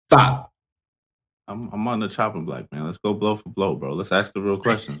Stop. I'm on the chopping block, man. Let's go blow for blow, bro. Let's ask the real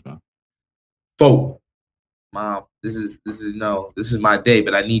questions, man. Vote. Mom, this is my day,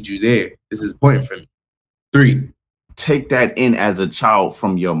 but I need you there. This is important for me. 3. Take that in as a child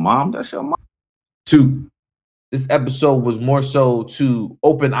from your mom. That's your mom. 2. This episode was more so to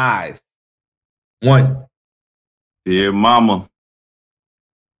open eyes. 1. Dear mama,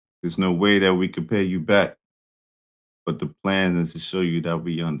 there's no way that we could pay you back, but the plan is to show you that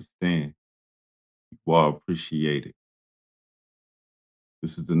we understand. You are appreciated.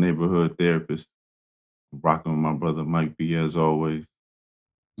 This is the neighborhood therapist. Rocking with my brother Mike B as always.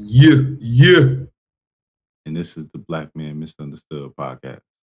 Yeah. And this is the Black Man Misunderstood podcast.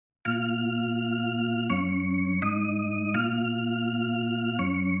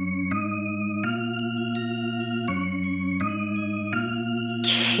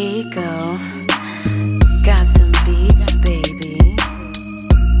 Kiko got them beats, baby.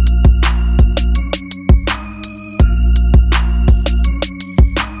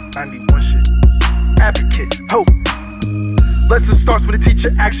 91 shit. Advocate, hope. Lesson starts when the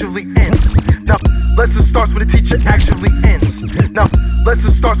teacher actually ends. Now, lesson starts when the teacher actually ends. Now,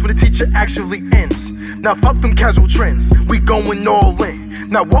 lesson starts when the teacher actually ends. Now, fuck them casual trends. We going all in.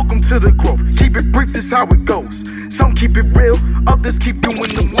 Now, welcome to the growth. Keep it brief, this how it goes. Some keep it real, others keep doing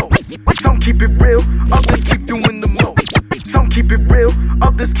the most. Some keep it real, others keep doing the most. Some keep it real,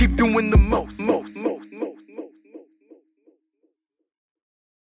 others keep doing the most. What's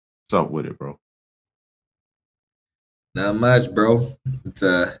up with it, bro? Not much, bro. It's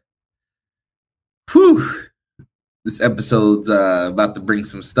this episode's about to bring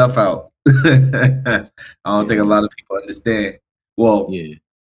some stuff out. I don't think a lot of people understand. Well, Yeah.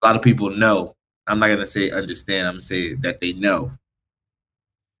 a lot of people know. I'm not gonna say understand. I'm gonna say that they know.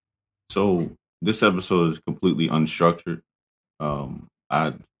 So this episode is completely unstructured.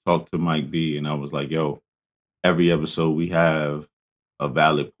 I talked to Mike B and I was like, yo, every episode we have a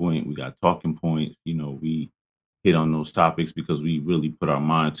valid point. We got talking points. You know, we hit on those topics because we really put our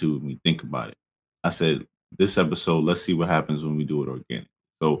mind to it and we think about it. I said, this episode, let's see what happens when we do it organic.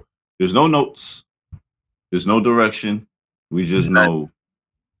 So there's no notes. There's no direction. We just know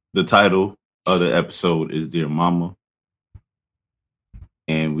the title of the episode is Dear Mama.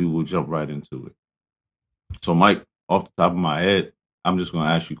 And we will jump right into it. So, Mike, off the top of my head, I'm just going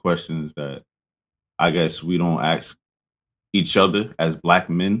to ask you questions that I guess we don't ask each other as Black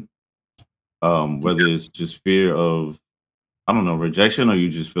men. Whether it's just fear of, I don't know, rejection, or you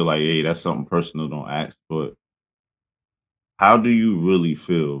just feel like, hey, that's something personal, don't ask. But how do you really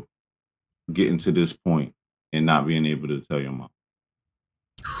feel getting to this point and not being able to tell your mom?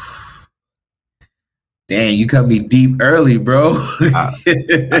 Dang, you cut me deep early, bro.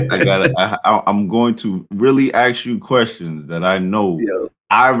 I'm going to really ask you questions that I know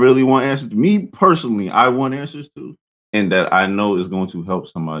I really want answers to. Me personally, I want answers to, and that I know is going to help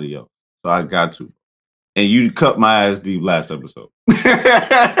somebody else. So I got to. And you cut my ass deep last episode.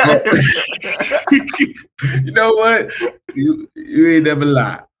 You know what? You ain't never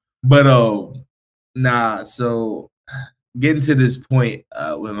lie. But nah, so getting to this point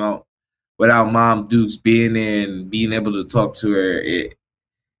without Mom Dukes being in, being able to talk to her,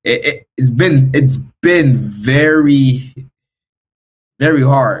 it's been very, very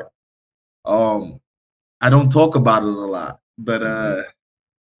hard. I don't talk about it a lot, but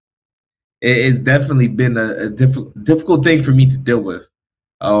it's definitely been a difficult thing for me to deal with.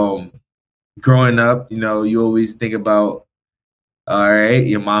 Growing up, you know, you always think about, all right,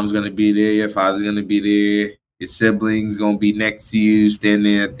 your mom's gonna be there, your father's gonna be there, your siblings gonna be next to you,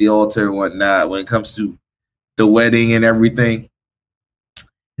 standing at the altar and whatnot. When it comes to the wedding and everything,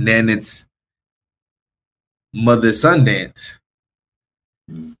 and then it's mother-son dance,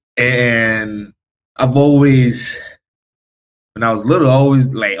 and I've always, when I was little, always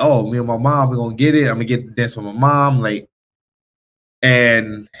like, oh, me and my mom, we're gonna get it. I'm gonna get the dance with my mom, like,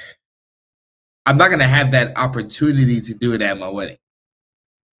 and I'm not gonna have that opportunity to do it at my wedding,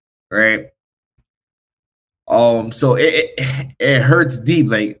 right? So it hurts deep.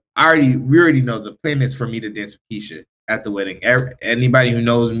 Like we already know the plan is for me to dance with Keisha at the wedding. Anybody who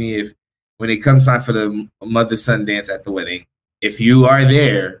knows me, if when it comes time for the mother-son dance at the wedding, if you are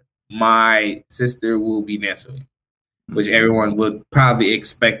there, my sister will be dancing, which everyone would probably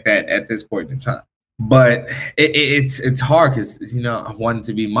expect that at this point in time. But it's hard because, you know, I wanted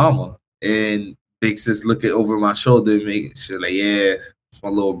to be mama, and big sis looking over my shoulder and making sure, like, yeah, it's my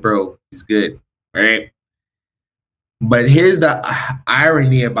little bro, he's good, right? But here's the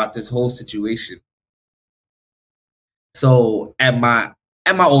irony about this whole situation. So at my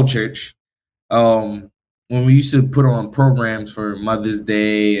old church, when we used to put on programs for Mother's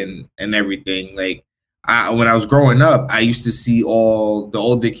Day and everything, like when I was growing up, I used to see all the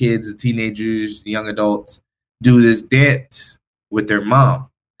older kids, the teenagers, the young adults do this dance with their mom.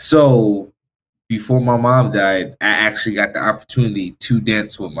 So before my mom died, I actually got the opportunity to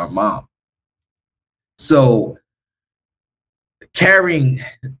dance with my mom. So having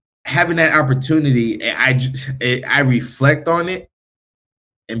that opportunity, I reflect on it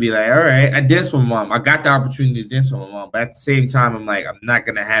and be like, all right, I danced with my mom. I got the opportunity to dance with my mom, but at the same time, I'm like, I'm not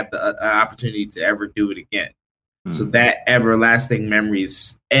gonna have the opportunity to ever do it again. So that everlasting memory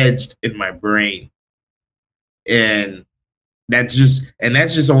is edged in my brain, and that's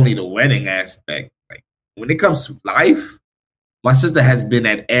just only the wedding aspect. Like when it comes to life, my sister has been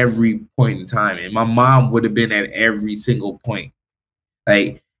at every point in time, and my mom would have been at every single point.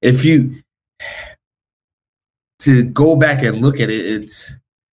 Like if you to go back and look at it, it's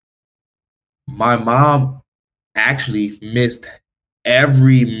my mom actually missed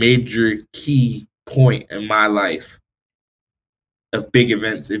every major key point in my life of big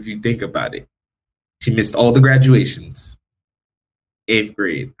events. If you think about it, she missed all the graduations, 8th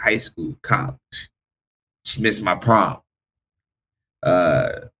grade, high school, college. She missed my prom.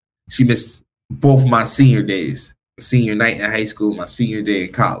 She missed both my senior days, senior night in high school, my senior day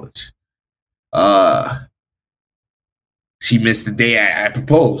in college. She missed the day I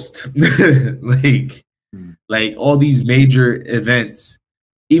proposed. like all these major events,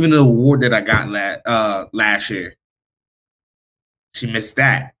 even the award that I got last year, she missed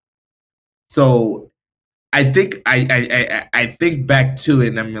that. So I think I think back to it,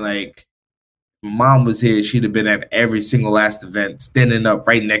 and I'm like, mom was here, she'd have been at every single last event, standing up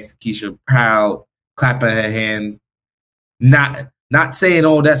right next to Keisha, proud, clapping her hand, not saying,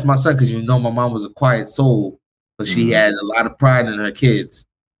 "Oh, that's my son," because my mom was a quiet soul, but she had a lot of pride in her kids.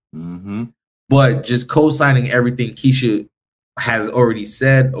 But just co-signing everything Keisha has already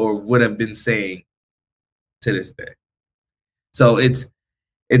said or would have been saying to this day. So it's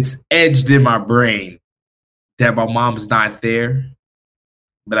edged in my brain that my mom's not there,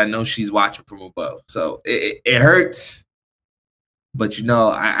 but I know she's watching from above. So it hurts, but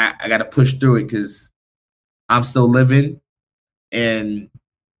I got to push through it because I'm still living, and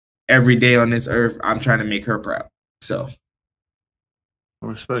every day on this earth, I'm trying to make her proud. So I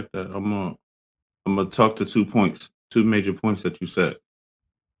respect that. I'm gonna talk to 2 major points that you said.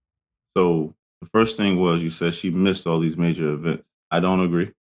 So the first thing was you said she missed all these major events. I don't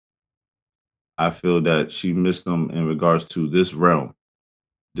agree. I feel that she missed them in regards to this realm.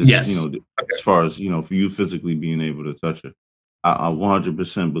 Yes. As far as, for you physically being able to touch her. I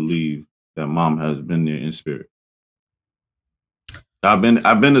 100% believe that mom has been there in spirit. I've been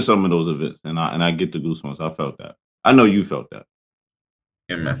to some of those events, and I get the goosebumps. I felt that. I know you felt that.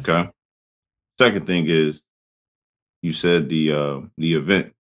 Amen. Okay. Second thing is, you said the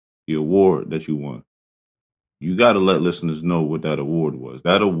event, the award that you won. You got to let listeners know what that award was.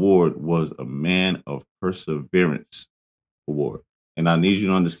 That award was a Man of Perseverance award. And I need you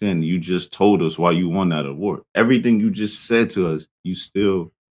to understand, you just told us why you won that award. Everything you just said to us, you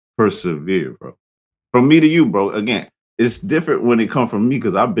still persevere, bro. From me to you, bro, again, it's different when it comes from me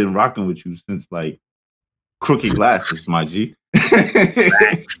because I've been rocking with you since like Crooked Glasses, my G. You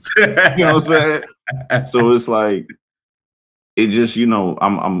know what I'm saying? So it's like, it just,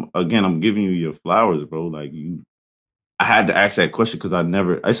 I'm giving you your flowers, bro. Like I had to ask that question because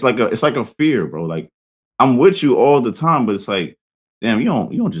it's like a fear, bro. Like I'm with you all the time, but it's like, damn, you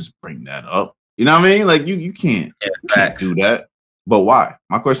don't just bring that up. You know what I mean? Like you can't do that. But why?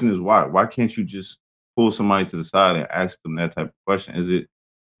 My question is why? Why can't you just pull somebody to the side and ask them that type of question? Is it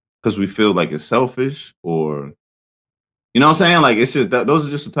because we feel like it's selfish, or you know what I'm saying? Like it's just those are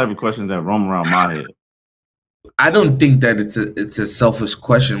just the type of questions that roam around my head. I don't think that it's a selfish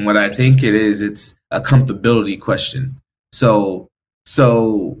question. What I think it's a comfortability question. So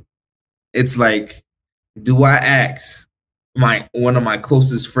it's like, do I ask one of my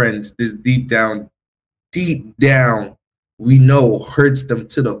closest friends this deep down, we know hurts them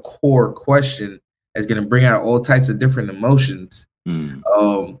to the core question that's going to bring out all types of different emotions, and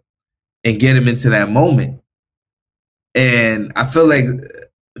get them into that moment. And I feel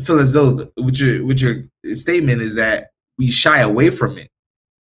as though with your statement is that we shy away from it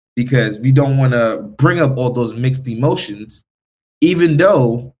because we don't want to bring up all those mixed emotions, even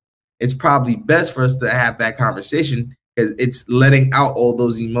though it's probably best for us to have that conversation because it's letting out all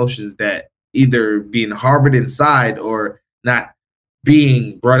those emotions that either being harbored inside or not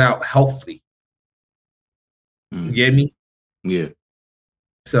being brought out healthily. You get me? Yeah.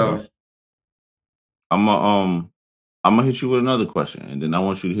 So I'm gonna hit you with another question, and then I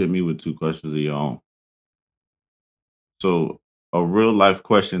want you to hit me with 2 questions of your own. So a real life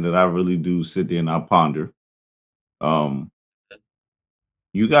question that I really do sit there and I ponder. Um,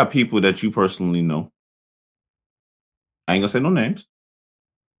 you got people that you personally know. I ain't gonna say no names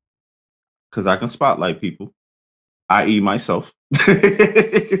because I can spotlight people, i.e., myself.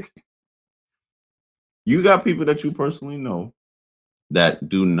 You got people that you personally know that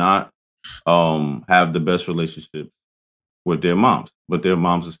do not have the best relationship with their moms, but their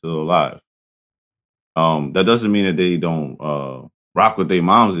moms are still alive. That doesn't mean that they don't rock with their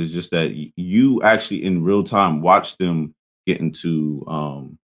moms. It's just that you actually in real time watch them get into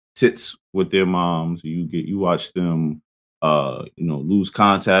tits with their moms. You watch them lose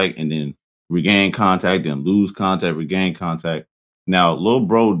contact and then regain contact, then lose contact, regain contact. Now, little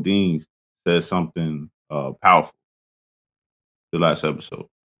bro Dean said something powerful the last episode.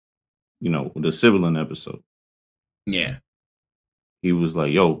 The sibling episode. Yeah. He was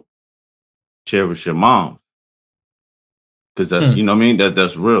like, "Yo, cherish your mom." Because that's you know what I mean,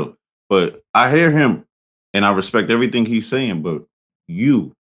 that's real. But I hear him and I respect everything he's saying, but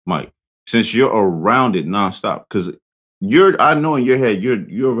you, Mike, since you're around it nonstop, because I know in your head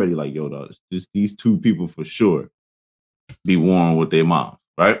you're already like, yo, dog, just these two people for sure be warm with their mom,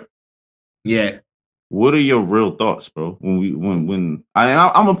 right? Yeah. What are your real thoughts, bro? I'm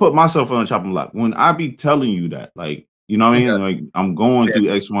gonna put myself on the chopping block. When I be telling you that, like, you know what I mean? Like I'm going through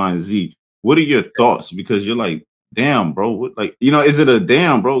X, Y, and Z. What are your thoughts? Because you're like, damn, bro, what, like, is it a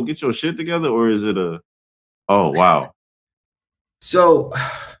damn, bro, get your shit together, or is it a, oh wow? So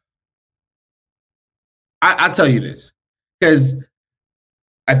I'll tell you this, because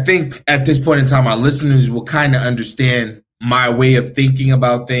I think at this point in time, our listeners will kind of understand my way of thinking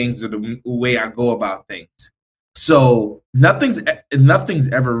about things or the way I go about things. So nothing's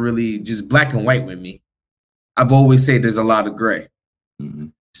ever really just black and white with me. I've always said there's a lot of gray. Mm-hmm.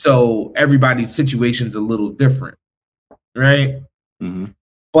 So everybody's situation's a little different, right? Mm-hmm.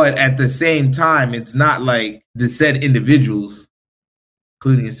 But at the same time, it's not like the said individuals,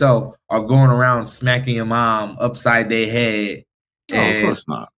 including yourself, are going around smacking your mom upside their head. No, of course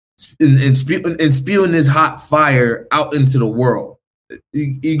not. And spewing this hot fire out into the world.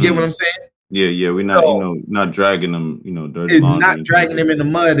 You get what I'm saying? Yeah. We're not, not dragging them, dirty laundry. Not dragging them in the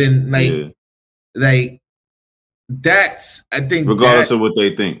mud and like that's, I think, regardless of what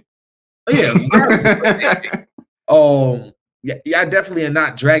they think. Yeah, regardless of what they think. Yeah, definitely are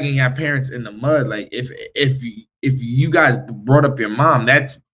not dragging your parents in the mud. Like if you guys brought up your mom,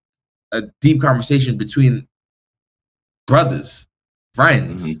 that's a deep conversation between brothers,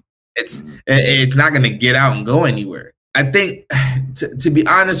 friends. Mm-hmm. It's not going to get out and go anywhere. I think, to be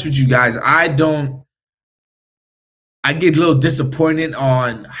honest with you guys, I get a little disappointed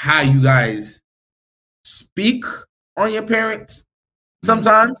on how you guys speak on your parents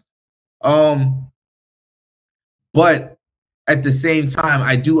sometimes. But at the same time,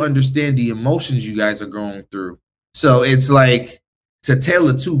 I do understand the emotions you guys are going through. So it's like, it's a tale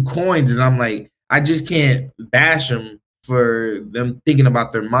of two coins. And I'm like, I just can't bash them for them thinking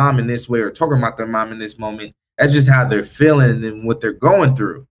about their mom in this way or talking about their mom in this moment. That's just how they're feeling and what they're going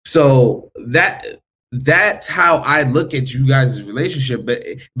through. So that's how I look at you guys' relationship.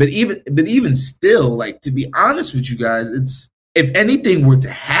 But even still, like, to be honest with you guys, it's, if anything were to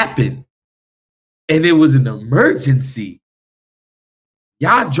happen and it was an emergency,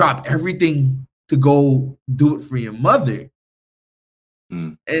 y'all drop everything to go do it for your mother.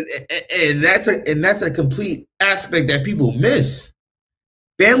 And that's a complete aspect that people miss.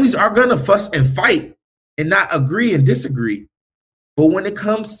 Families are gonna fuss and fight and not agree and disagree. But when it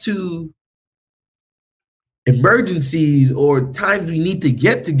comes to emergencies or times we need to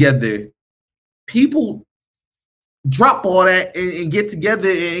get together, people drop all that and get together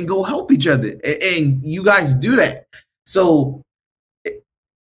and go help each other. And you guys do that. So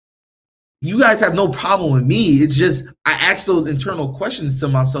you guys have no problem with me. It's just I ask those internal questions to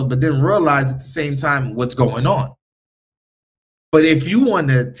myself, but then realize at the same time what's going on. But if you want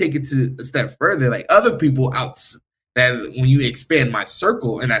to take it to a step further, like other people out, that when you expand my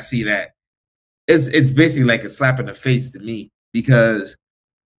circle and I see that, it's basically like a slap in the face to me, because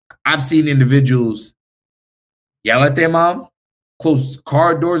I've seen individuals yell at their mom, close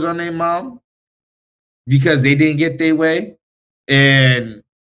car doors on their mom because they didn't get their way. And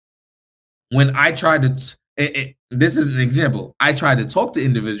when I tried to, this is an example, I tried to talk to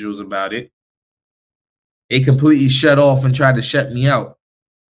individuals about it, they completely shut off and tried to shut me out.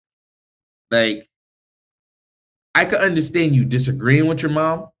 Like, I could understand you disagreeing with your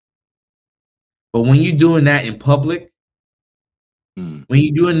mom, but when you're doing that in public, when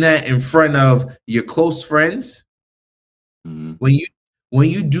you're doing that in front of your close friends, when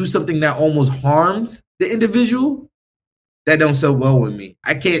you do something that almost harms the individual, That don't sit well with me.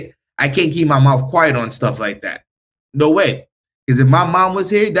 I can't keep my mouth quiet on stuff like that. No way. Because if my mom was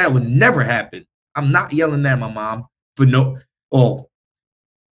here, that would never happen. I'm not yelling at my mom for no. Oh,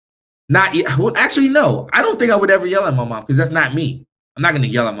 not well. Actually, no. I don't think I would ever yell at my mom because that's not me. I'm not gonna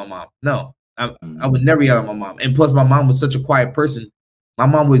yell at my mom. No, I would never yell at my mom. And plus, my mom was such a quiet person. My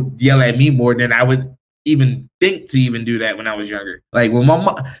mom would yell at me more than I would even think to even do that when I was younger. Like when my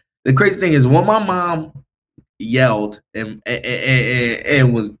mom. The crazy thing is when my mom yelled and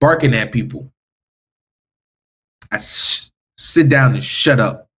was barking at people, I sit down and shut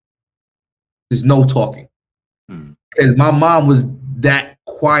up. There's no talking. Because my mom was that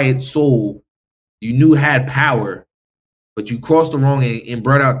quiet soul you knew had power, but you crossed the wrong and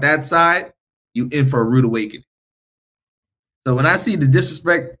brought out that side, you in for a rude awakening. So when I see the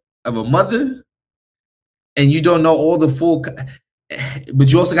disrespect of a mother and you don't know all the full,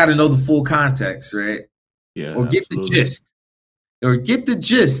 but you also got to know the full context, right? Yeah. Or get the gist. Or get the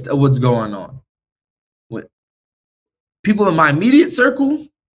gist of what's going on. What people in my immediate circle,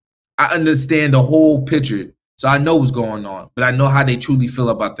 I understand the whole picture. So I know what's going on, but I know how they truly feel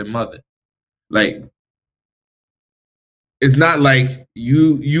about their mother. Like, it's not like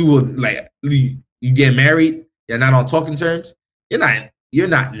you will like you get married, you're not on talking terms. You're not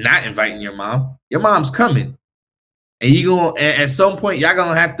inviting your mom. Your mom's coming. And you gonna at some point y'all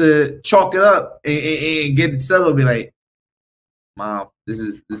gonna have to chalk it up and get it settled. Be like, Mom, this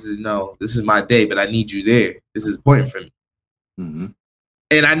is my day, but I need you there. This is important for me. Mm-hmm.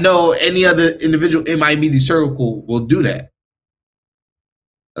 And I know any other individual in my immediate circle will do that.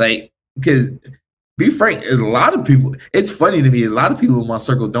 Like, because be frank, a lot of people. It's funny to me. A lot of people in my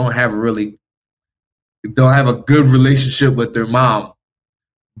circle don't have a good relationship with their mom,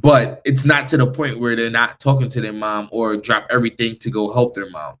 but it's not to the point where they're not talking to their mom or drop everything to go help their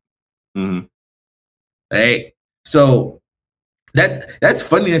mom. Mm-hmm. Right? So that's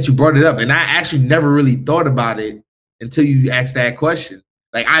funny that you brought it up, and I actually never really thought about it until you asked that question.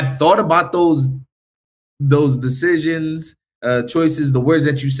 Like I thought about those decisions, choices, the words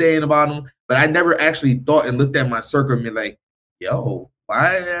that you're saying about them, but I never actually thought and looked at my circle and be like, yo,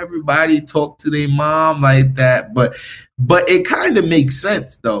 why everybody talk to their mom like that? But it kind of makes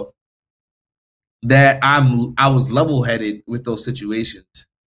sense though that I was level-headed with those situations.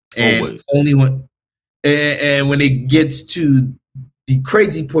 And always. Only when and when it gets to the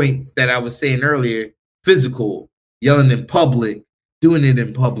crazy points that I was saying earlier, physical, yelling in public, doing it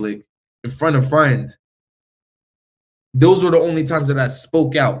in public, in front of friends, those were the only times that I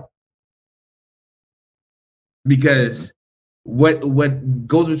spoke out. Because what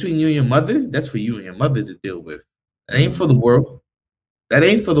goes between you and your mother, that's for you and your mother to deal with. That ain't for the world. That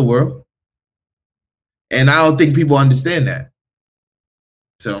ain't for the world. And I don't think people understand that.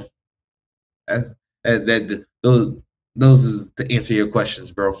 So those is to answer your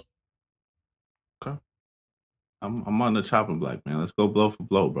questions, bro. Okay. I'm on the chopping block, man. Let's go blow for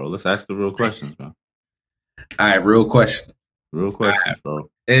blow, bro. Let's ask the real questions, man. All right, real question. Real questions, bro.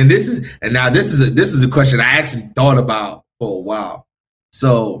 And this is a question I actually thought about for a while.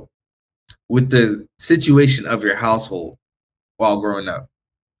 So, with the situation of your household while growing up,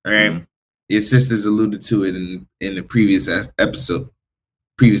 right? Mm-hmm. Your sisters alluded to it in the previous episode.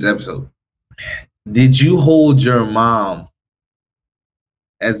 Did you hold your mom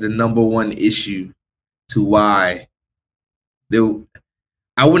as the number one issue to why there?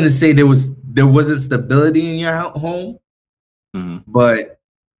 I wouldn't say there wasn't stability in your home, mm-hmm. but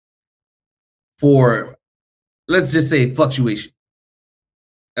for, let's just say, fluctuation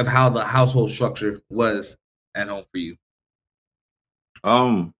of how the household structure was at home for you.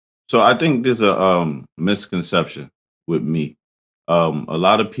 So I think there's a misconception with me. A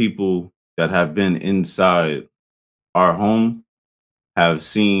lot of people that have been inside our home have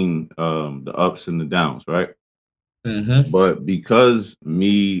seen the ups and the downs, right? Mm-hmm. But because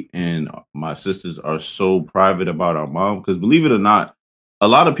me and my sisters are so private about our mom, because believe it or not, a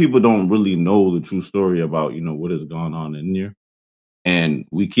lot of people don't really know the true story about, what is going on in there. And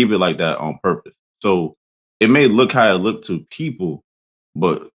we keep it like that on purpose. So it may look how it looked to people,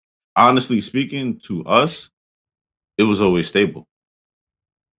 but honestly speaking, to us, it was always stable.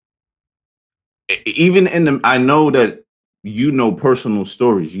 Even I know that personal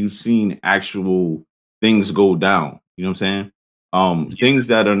stories. You've seen actual things go down. You know what I'm saying? Things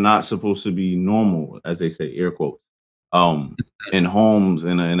that are not supposed to be normal, as they say, air quotes, in homes,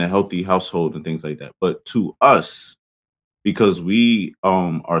 in a healthy household and things like that. But to us, because we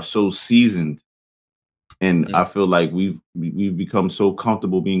are so seasoned, and I feel like we've become so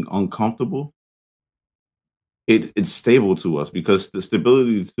comfortable being uncomfortable. It's stable to us because the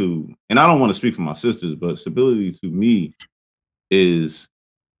stability to, and I don't want to speak for my sisters, but stability to me is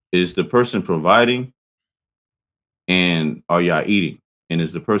the person providing, and are y'all eating, and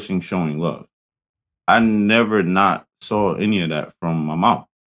is the person showing love? I never not saw any of that from my mom.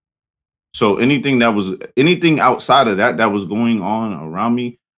 So anything outside of that was going on around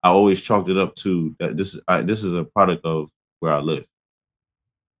me, I always chalked it up to that this is a product of where I live.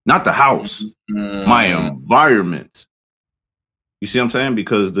 Not the house, my environment. You see what I'm saying?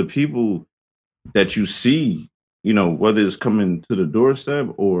 Because the people that you see, whether it's coming to the doorstep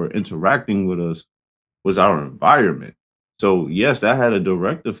or interacting with us, was our environment. So yes, that had a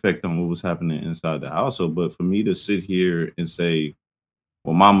direct effect on what was happening inside the household. But for me to sit here and say,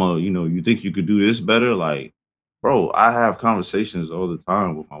 well, mama, you think you could do this better? Like, bro, I have conversations all the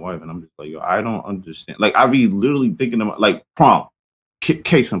time with my wife, and I'm just like, yo, I don't understand. Like, I be literally thinking about, like, prom.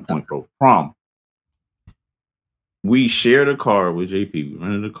 Case in point, bro, prom. We shared a car with JP. We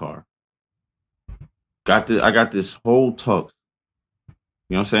rented a car. I got this whole tux, you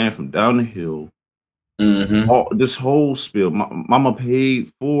know what I'm saying, from down the hill. This whole spill. Mama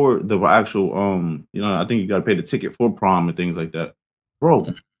paid for the actual, I think you got to pay the ticket for prom and things like that. Bro,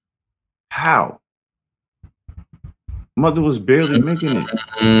 how? Mother was barely making it.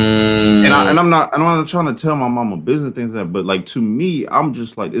 And I'm not trying to tell my mama business things like that, but like, to me, I'm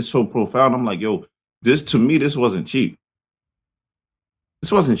just like, it's so profound. I'm like, yo, this wasn't cheap.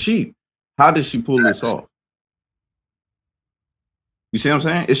 This wasn't cheap. How did she pull this off? You see what I'm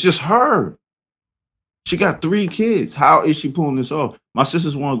saying? It's just her. She got 3 kids. How is she pulling this off? My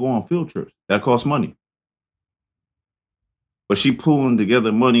sisters want to go on field trips. That costs money. But she pulling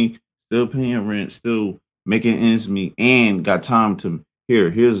together money, still paying rent, still making ends meet, and got time to,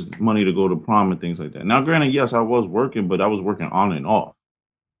 here's money to go to prom and things like that. Now, granted, yes, I was working, but I was working on and off.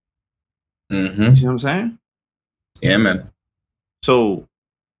 You see what I'm saying? Yeah, man. So,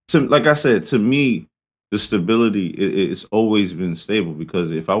 like I said, to me, the stability, it's always been stable,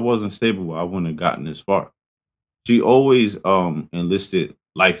 because if I wasn't stable, I wouldn't have gotten this far. She always enlisted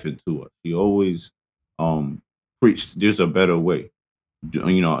life into us. She always preached there's a better way.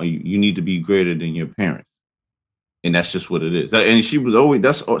 You need to be greater than your parents. And that's just what it is. And she was always,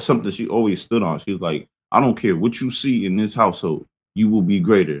 that's something she always stood on. She was like, I don't care what you see in this household, you will be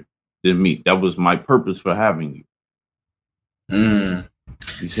greater than me. That was my purpose for having you.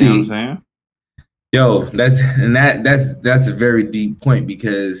 You see what I'm saying? Yo, that's a very deep point,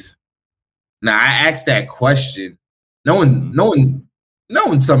 because now I asked that question, knowing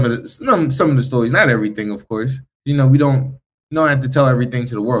some of the stories, not everything, of course. We don't have to tell everything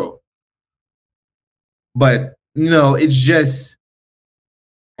to the world, but it's just,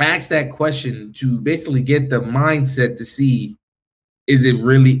 I asked that question to basically get the mindset to see, was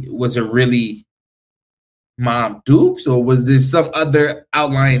it really Mom Dukes, or was there some other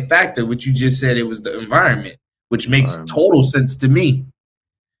outlying factor, which you just said it was the environment, which makes total sense to me.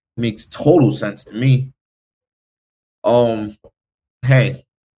 Hey,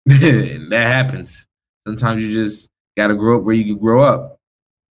 that happens. Sometimes you just gotta grow up where you can grow up.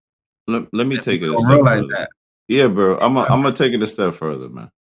 Let me take it a step realize further. that. Yeah, bro. I'm gonna take it a step further, man.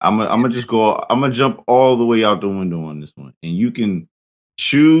 I'm gonna jump all the way out the window on this one, and you can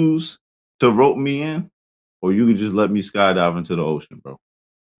choose to rope me in, or you can just let me skydive into the ocean, bro.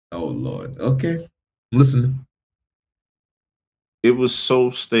 Oh Lord. Okay, listen. It was so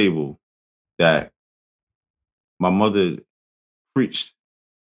stable that my mother preached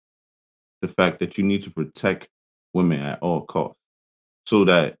the fact that you need to protect women at all costs, so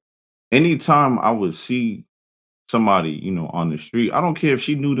that anytime I would see somebody, on the street, I don't care if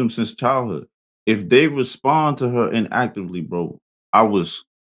she knew them since childhood, if they respond to her inactively, bro, I was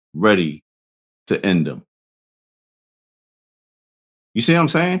ready to end them. You see what I'm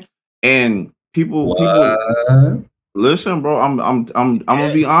saying? And people, listen, bro. I'm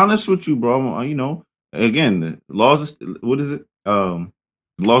gonna be honest with you, bro. Again, the laws. What is it?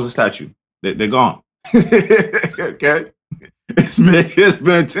 Laws of statute. They're gone. Okay. It's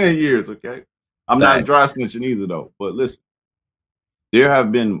been 10 years. Okay. I'm not dry snitching either, though. But listen, there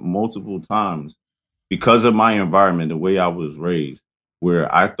have been multiple times, because of my environment, the way I was raised,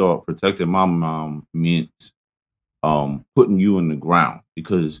 where I thought protecting my mom meant putting you in the ground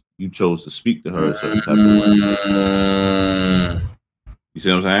because you chose to speak to her a certain type of way. You see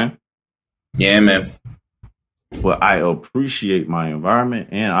what I'm saying? Yeah, man. But I appreciate my environment,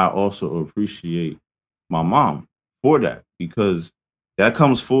 and I also appreciate my mom for that, because that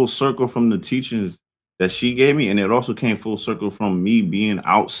comes full circle from the teachings that she gave me, and it also came full circle from me being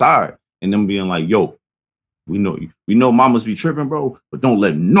outside and them being like, yo, we know mamas be tripping, bro, but don't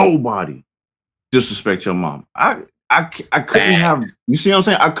let nobody disrespect your mom. I couldn't have, you see what I'm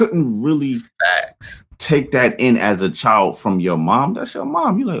saying? I couldn't really take that in as a child from your mom, that's your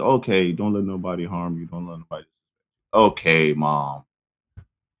mom. You're like, okay, don't let nobody harm you. Don't let nobody. Okay, mom.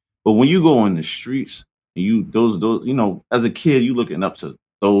 But when you go in the streets, and you those as a kid, you looking up to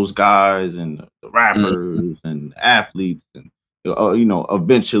those guys and the rappers and athletes and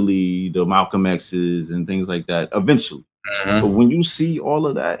eventually the Malcolm X's and things like that. Eventually, but when you see all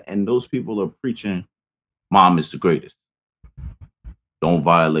of that and those people are preaching, mom is the greatest. Don't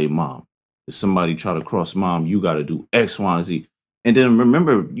violate mom. If somebody try to cross mom, you got to do X, Y, and Z. And then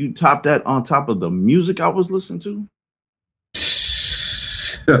remember, you top that on top of the music I was listening to.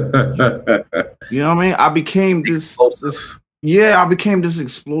 You know what I mean? I became this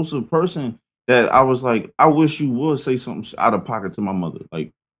explosive person that I was like, I wish you would say something out of pocket to my mother.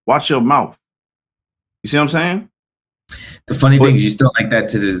 Like, watch your mouth. You see what I'm saying? The funny thing is, you still like that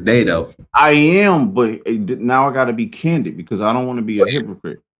to this day, though. I am, but now I got to be candid because I don't want to be a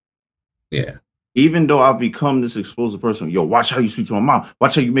hypocrite. Yeah. Even though I've become this explosive person, yo, watch how you speak to my mom.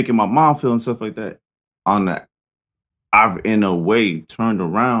 Watch how you making my mom feel and stuff like that. On that, I've in a way turned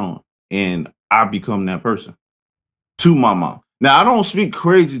around and I've become that person to my mom. Now I don't speak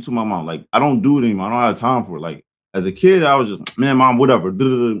crazy to my mom. Like I don't do it anymore. I don't have time for it. Like as a kid, I was just, man, mom, whatever,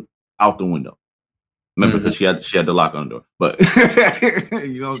 out the window. Remember, because she had the lock on the door. But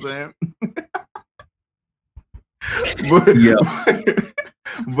you know what I'm saying?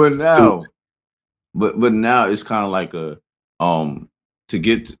 But now, but now it's kind of like a to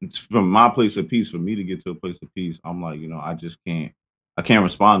get from my place of peace, for me to get to a place of peace, I'm like, I just can't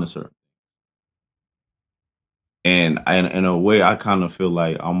respond to her. And in a way, I kind of feel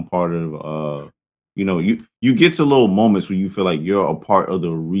like I'm part of, you get to little moments where you feel like you're a part of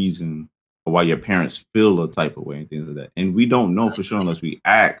the reason why your parents feel a type of way and things like that. And we don't know for sure unless we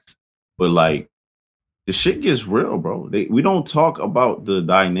ask, but like the shit gets real, bro. We don't talk about the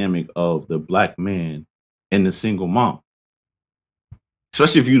dynamic of the black man and the single mom.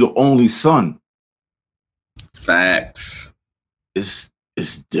 Especially if you're the only son. Facts. It's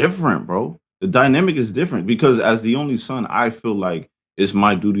different, bro. The dynamic is different because as the only son, I feel like it's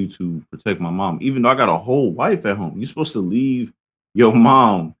my duty to protect my mom. Even though I got a whole wife at home, you're supposed to leave your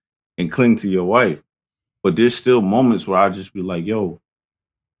mom and cling to your wife. But there's still moments where I just be like, yo,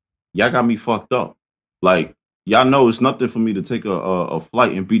 y'all got me fucked up. Like, y'all know it's nothing for me to take a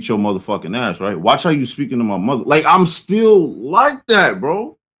flight and beat your motherfucking ass, right? Watch how you speaking to my mother. Like, I'm still like that,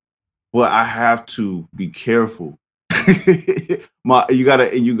 bro. But I have to be careful. People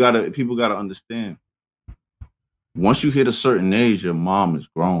gotta understand. Once you hit a certain age, your mom is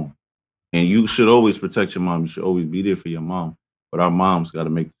grown. And you should always protect your mom. You should always be there for your mom. But our moms got to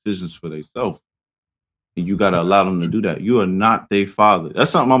make decisions for themselves. And you got to allow them to do that. You are not their father.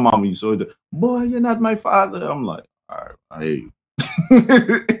 That's something my mom used to always do. Boy, you're not my father. I'm like, all right, I hear you.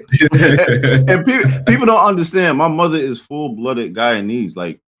 And people don't understand. My mother is full-blooded Guyanese.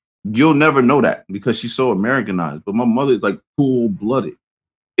 Like, you'll never know that because she's so Americanized. But my mother is like full-blooded.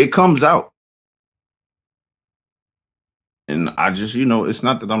 It comes out. And I just, it's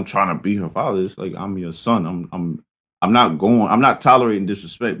not that I'm trying to be her father. It's like I'm your son. I'm not tolerating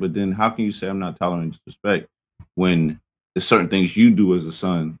disrespect. But then how can you say I'm not tolerating disrespect when there's certain things you do as a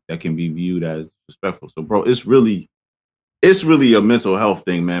son that can be viewed as disrespectful? So, bro, it's really a mental health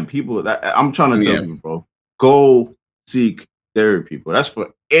thing, man. I'm trying to tell you, bro, go seek therapy, bro. That's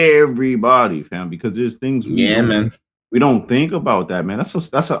for everybody, fam, because there's things we don't think about that, man.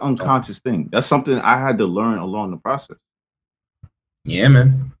 That's an unconscious thing. That's something I had to learn along the process. Yeah,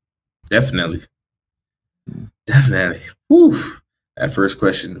 man. Definitely. Whew. That first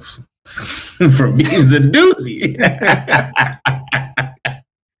question for me is a doozy.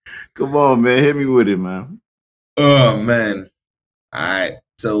 Come on, man. Hit me with it, man. Oh, man. All right.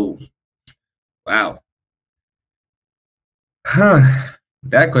 So, wow.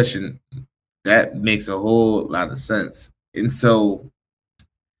 That question, that makes a whole lot of sense. And so,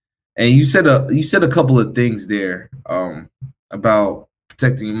 and you said a couple of things there about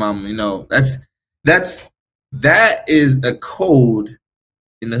protecting your mom. That is a code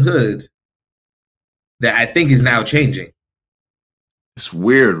in the hood that I think is now changing. It's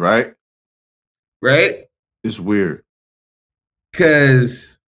weird, right? Right? It's weird.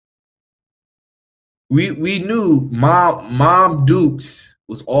 Because we knew Mom Dukes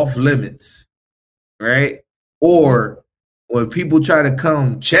was off limits, right? Or when people try to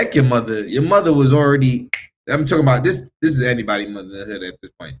come check your mother was already, I'm talking about this is anybody's mother in the hood at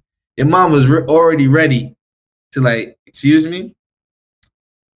this point. Your mom was already ready to like, excuse me?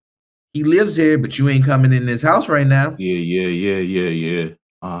 He lives here, but you ain't coming in this house right now. Yeah.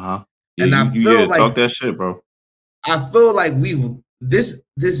 Uh-huh. Yeah, And I feel like talk that shit, bro. I feel like this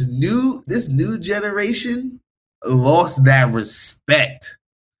this new generation lost that respect.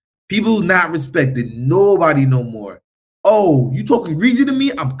 People not respecting nobody no more. Oh, you talking greasy to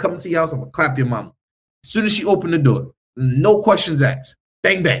me? I'm coming to your house. I'm gonna clap your mama. As soon as she opened the door, no questions asked.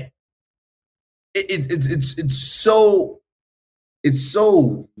 Bang bang. It's so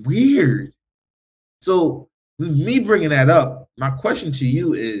weird. So me bringing that up, my question to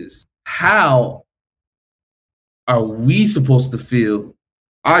you is, how are we supposed to feel,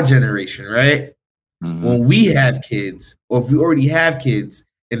 our generation, right? Mhm. When we have kids, or if we already have kids,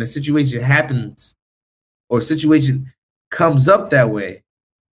 and a situation happens, or a situation comes up that way,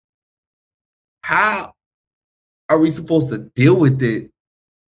 how are we supposed to deal with it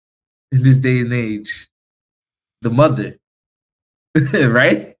in this day and age? The mother,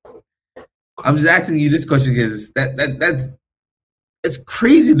 right? I'm just asking you this question because that's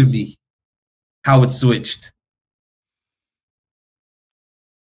crazy to me how it switched.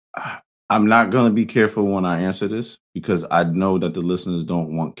 I'm not going to be careful when I answer this because I know that the listeners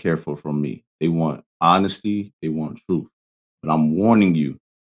don't want careful from me. They want honesty. They want truth. But I'm warning you,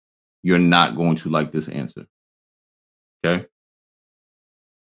 you're not going to like this answer. Okay?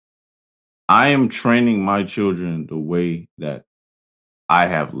 I am training my children the way that I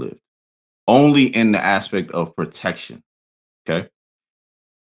have lived, only in the aspect of protection. Okay?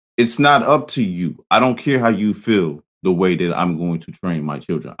 It's not up to you. I don't care how you feel the way that I'm going to train my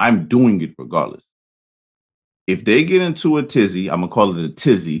children. I'm doing it regardless. If they get into a tizzy, I'm gonna call it a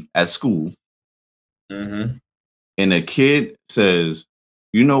tizzy at school, Mm-hmm. and a kid says,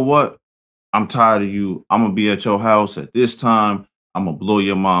 "You know what? I'm tired of you. I'm gonna be at your house at this time. I'm gonna blow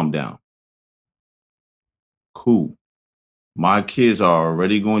your mom down." Cool. My kids are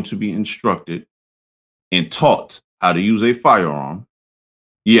already going to be instructed and taught how to use a firearm.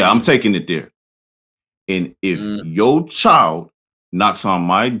 Yeah, I'm taking it there. And if your child knocks on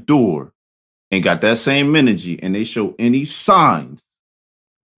my door and got that same energy and they show any signs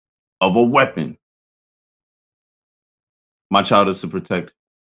of a weapon, my child is to protect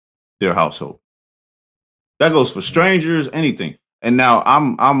their household. That goes for strangers, anything. And now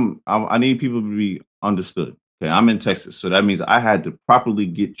I need people to be understood. Okay, I'm in Texas, so that means I had to properly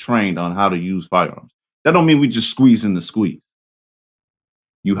get trained on how to use firearms. That don't mean we just squeeze in the squeeze.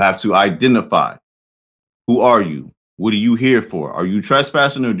 You have to identify. Who are you? What are you here for? Are you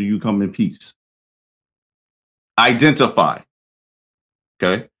trespassing or do you come in peace? Identify.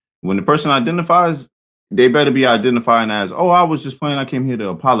 Okay. When the person identifies, they better be identifying as, oh, I was just playing. I came here to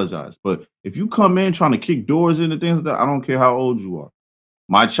apologize. But if you come in trying to kick doors into things like that, I don't care how old you are.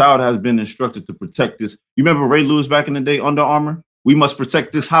 My child has been instructed to protect this. You remember Ray Lewis back in the day, Under Armour? We must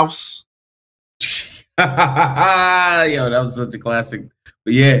protect this house. Yo, that was such a classic.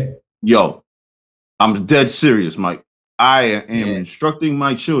 But yeah. Yo, I'm dead serious, Mike. I am instructing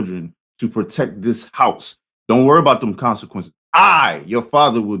my children to protect this house. Don't worry about them consequences. Your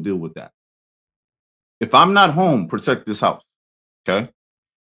father, will deal with that. If I'm not home, protect this house. Okay.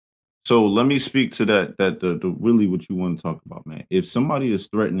 So let me speak to that. The really what you want to talk about, man. If somebody is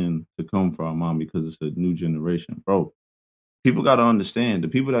threatening to come for our mom because it's a new generation, bro, people got to understand the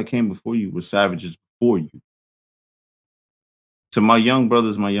people that came before you were savages before you. To my young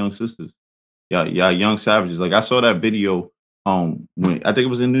brothers, my young sisters, yeah, young savages. Like I saw that video when I think it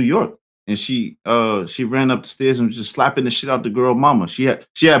was in New York, and she ran up the stairs and was just slapping the shit out the girl mama. She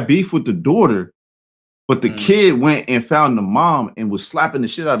had beef with the daughter, but the kid went and found the mom and was slapping the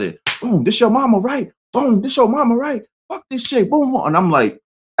shit out of it. Boom, this your mama, right? Boom, this your mama, right? Fuck this shit. Boom, boom. And I'm like,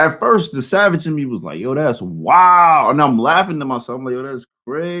 at first, the savage in me was like, yo, that's wow. And I'm laughing to myself. I'm like, yo, that's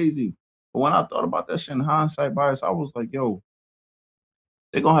crazy. But when I thought about that shit in hindsight bias, I was like, yo,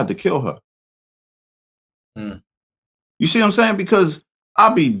 they're gonna have to kill her. You see what I'm saying? Because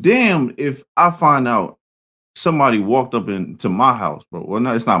I'll be damned if I find out somebody walked up into my house, bro. Well,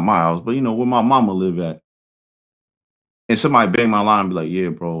 no, it's not my house, but you know where my mama live at. And somebody bang my line and be like, yeah,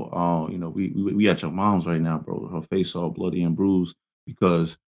 bro, you know, we at your mom's right now, bro. Her face all bloody and bruised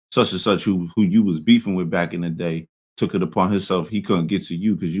because such and such who you was beefing with back in the day took it upon himself. He couldn't get to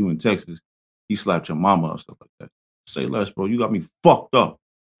you because you in Texas. He slapped your mama or stuff like that. Say less, bro. You got me fucked up.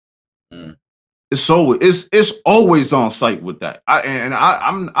 It's always on site with that.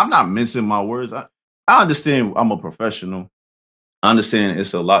 I'm not mincing my words. I understand I'm a professional. I understand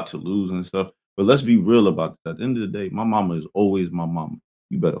it's a lot to lose and stuff. But let's be real about that. At the end of the day, my mama is always my mama.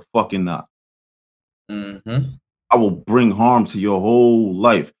 You better fucking not. I will bring harm to your whole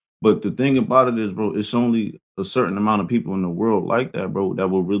life. But the thing about it is, bro, it's only a certain amount of people in the world like that, bro, that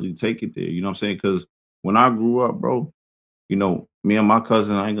will really take it there. You know what I'm saying? Because when I grew up, bro, you know, me and my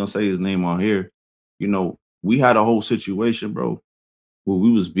cousin, I ain't gonna say his name on here, you know, we had a whole situation, bro. where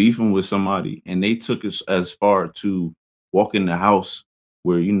we was beefing with somebody and they took us as far to walk in the house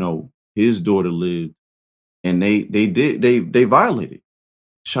where, you know, his daughter lived, and they violated,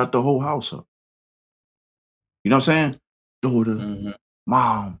 shut the whole house up. You know what I'm saying? Daughter, Mhm.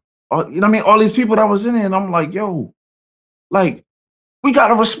 mom, all, you know what I mean? All these people that was in there, and I'm like, yo, like, we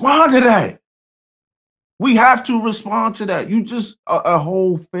gotta respond to that. We have to respond to that. You just a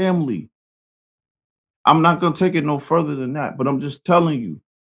whole family. I'm not gonna take it no further than that, but I'm just telling you,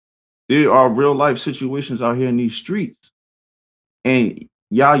 there are real life situations out here in these streets, and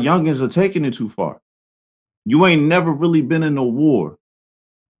y'all youngins are taking it too far. You ain't never really been in a war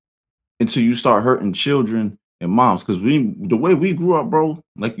until you start hurting children and moms. Because the way we grew up, bro,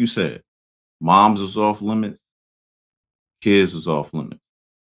 like you said, moms was off limits, kids was off limits.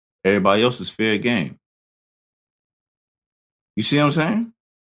 Everybody else is fair game. You see what I'm saying?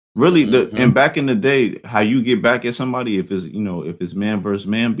 Really, and back in the day, how you get back at somebody if it's, you know, if it's man versus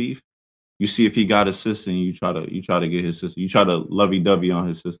man beef, you see if he got a sister and you try to get his sister, you try to lovey-dovey on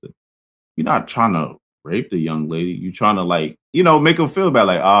his sister. You're not trying to rape the young lady. You're trying to, like, you know, make him feel bad,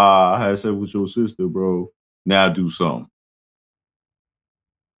 like, I had sex with your sister, bro. Now do something.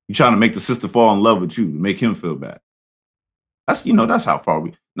 You're trying to make the sister fall in love with you to make him feel bad. That's, you know, that's how far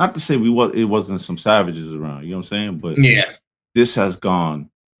we. Not to say it wasn't some savages around. You know what I'm saying? But Yeah. this has gone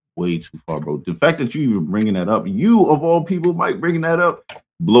way too far, bro. The fact that you even bringing that up, you of all people, Mike, bringing that up,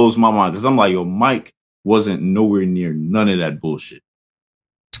 blows my mind. Because I'm like, yo, Mike wasn't nowhere near none of that bullshit.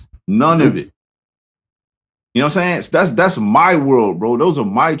 None of it. You know what I'm saying? That's my world, bro. Those are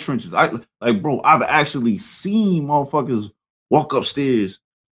my trenches. Bro, I've actually seen motherfuckers walk upstairs.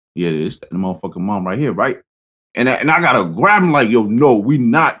 Yeah, it's the motherfucking mom right here, right? And I gotta grab him like, yo, no, we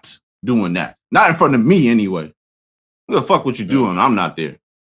not doing that. Not in front of me anyway. Who the fuck what you doing? I'm not there.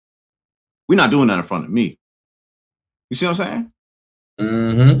 We're not doing that in front of me. You see what I'm saying?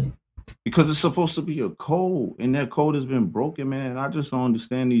 Mm-hmm. Because it's supposed to be a code, and that code has been broken, man. And I just don't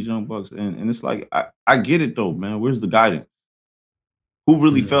understand these young bucks. And it's like, I get it though, man. Where's the guidance? Who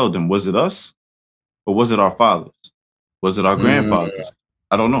really failed them? Was it us? Or was it our fathers? Was it our grandfathers?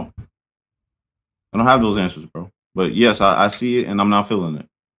 I don't know. I don't have those answers, bro. But yes, I see it and I'm not feeling it.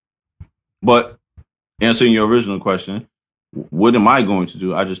 But answering your original question, what am I going to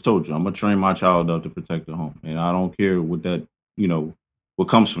do? I just told you, I'm going to train my child up to protect the home. And I don't care what that, you know, what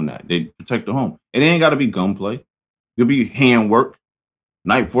comes from that. They protect the home. And it ain't got to be gunplay. It could be handwork,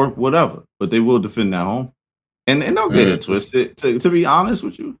 knife work, whatever. But they will defend that home. And don't get it twisted. To be honest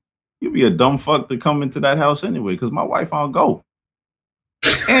with you, you'd be a dumb fuck to come into that house anyway, because my wife on go.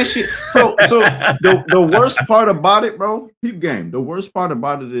 And shit. So the worst part about it, bro, peep game. The worst part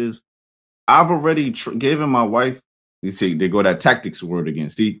about it is I've already given my wife, you see, they go that tactics word again.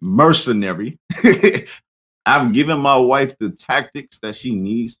 See, mercenary. I've given my wife the tactics that she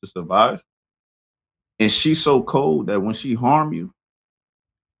needs to survive. And she's so cold that when she harm you,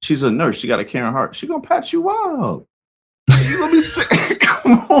 she's a nurse. She got a caring heart. She gonna patch you up. You gonna be sick.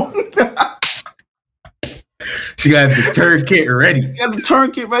 Come on. She got the tourniquet ready. You got the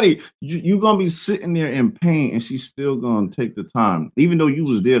tourniquet ready. You gonna be sitting there in pain, and she's still gonna take the time, even though you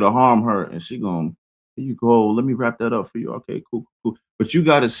was there to harm her. And she gonna, here you go. Let me wrap that up for you. Okay, cool. But you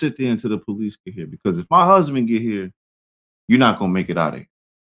got to sit there until the police get here, because if my husband get here, you're not gonna make it out of here.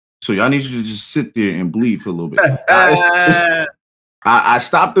 So I need you to just sit there and bleed for a little bit. I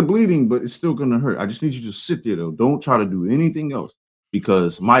stopped the bleeding, but it's still gonna hurt. I just need you to sit there though. Don't try to do anything else,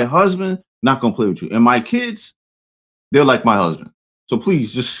 because my husband not gonna play with you, and my kids, they're like my husband. So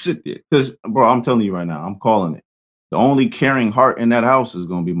please just sit there, because bro, I'm telling you right now, I'm calling it. The only caring heart in that house is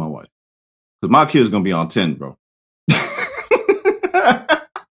gonna be my wife, because my kid's gonna be on 10, bro.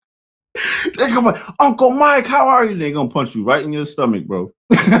 They come like, Uncle Mike, how are you? They gonna punch you right in your stomach, bro.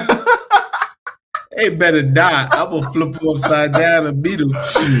 They better die. I'm gonna flip them upside down and beat them.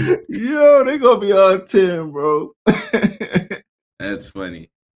 Shoot. Yo, they gonna be on 10, bro. That's funny.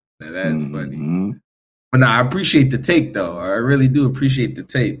 Now, that's funny. But no, I appreciate the tape though. I really do appreciate the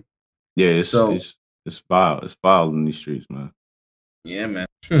tape. Yeah, it's foul. It's foul in these streets, man. Yeah, man.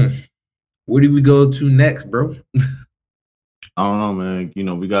 Where do we go to next, bro? I don't know, man. You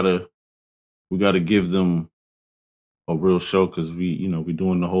know, we gotta give them a real show, because we're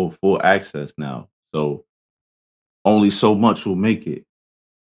doing the whole full access now. So only so much will make it,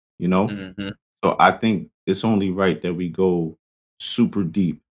 you know? So I think it's only right that we go super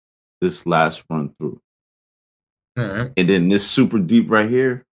deep this last run through. And then this super deep right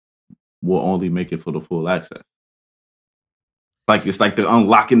here will only make it for the full access. Like, it's like they're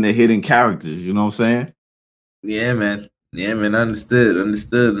unlocking the hidden characters, you know what I'm saying? Yeah, man. Yeah, man. Understood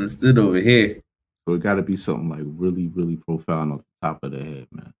over here. So it got to be something like really, really profound off the top of the head,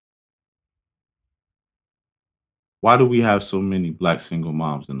 man. Why do we have so many black single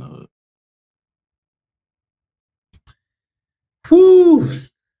moms in the hood? Whew.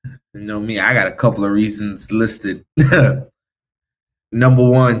 You know me, I got a couple of reasons listed. Number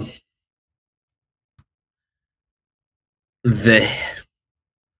one,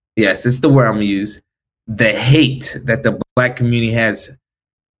 yes, it's the word I'm gonna use. The hate that the black community has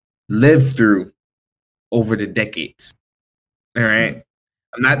lived through over the decades. All right.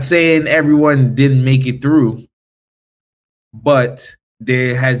 I'm not saying everyone didn't make it through, but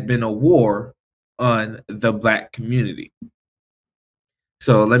there has been a war on the black community.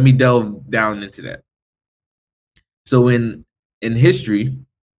 So let me delve down into that. So in history,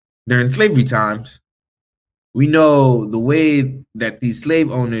 during slavery times, we know the way that these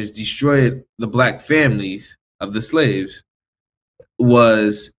slave owners destroyed the black families of the slaves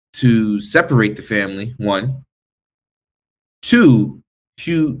was to separate the family, one. Two,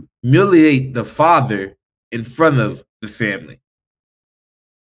 humiliate the father in front of the family.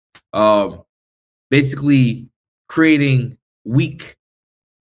 Basically creating weak,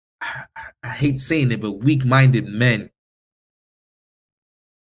 I hate saying it, but weak-minded men,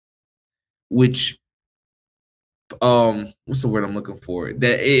 which what's the word I'm looking for?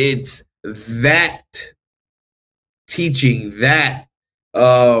 That it's that teaching, that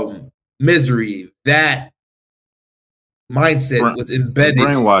misery, that mindset was embedded,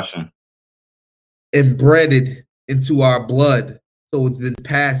 brainwashing, embedded into our blood. So it's been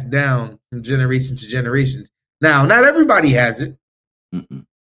passed down from generation to generation. Now, not everybody has it,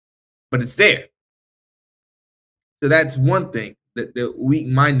 but it's there. So that's one thing, that the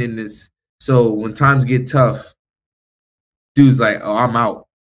weak-mindedness. So when times get tough, dude's like, oh, I'm out.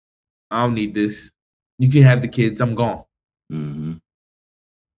 I don't need this. You can have the kids. I'm gone. Mm-hmm.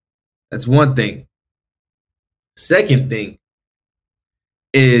 That's one thing. Second thing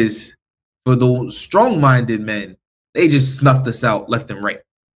is for those strong-minded men, they just snuffed us out left and right.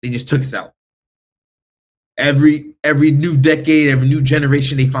 They just took us out. Every new decade, every new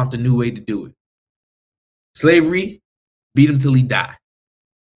generation, they found a new way to do it. Slavery, beat him till he died.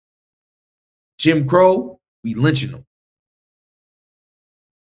 Jim Crow, we lynching him.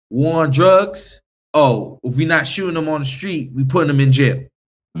 War on drugs, oh, if we're not shooting them on the street, we putting them in jail.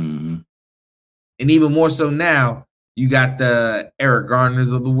 Mm-hmm. And even more so now, you got the Eric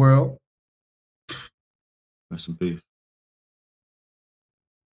Garners of the world. Rest in peace.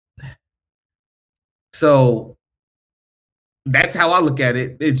 So that's how I look at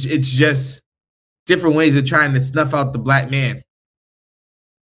it. It's just different ways of trying to snuff out the black man.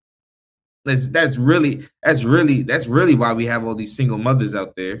 That's really why we have all these single mothers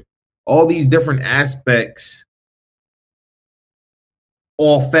out there. All these different aspects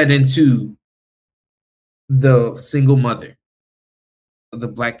all fed into the single mother of the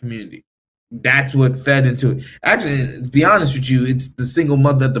black community. That's what fed into it. Actually, to be honest with you, it's the single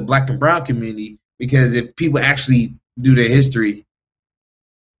mother of the black and brown community, because if people actually do their history,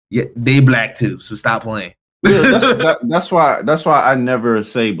 yeah, they black too. So stop playing. Yeah, that's why I never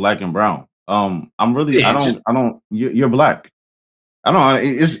say black and brown. I'm really, yeah, I don't. You're black. I don't.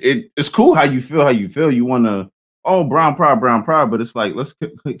 It's cool how you feel. You want to, oh, brown pride, but it's like, let's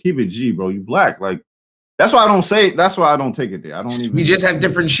keep it G, bro. You black, like. That's why I don't say. That's why I don't take it there. I don't even. We just have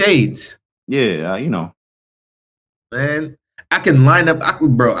different shades. Yeah, you know. Man, I can line up.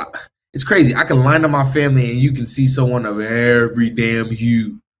 It's crazy. I can line up my family, and you can see someone of every damn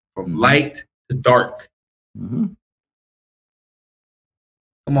hue, from light to dark. Mm-hmm.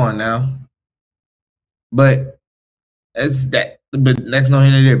 Come on now. But that's that. But that's no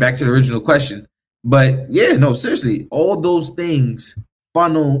here nor there. Back to the original question. But yeah, no, seriously, all those things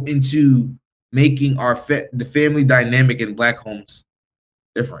funnel into making the family dynamic in black homes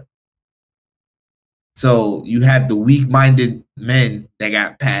different. So you have the weak-minded men that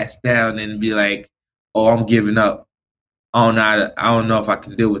got passed down and be like, "Oh, I'm giving up. I don't know if I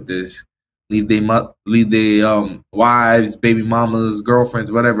can deal with this. Leave their wives, baby mamas, girlfriends,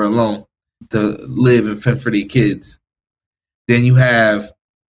 whatever alone to live and fend for their kids." Then you have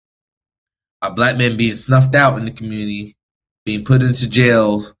a black man being snuffed out in the community, being put into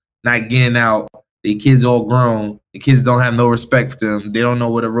jails, not getting out. The kids all grown. The kids don't have no respect for them. They don't know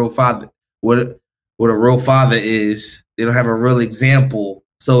what a real father is. They don't have a real example.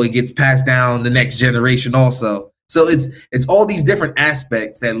 So it gets passed down the next generation also. So it's all these different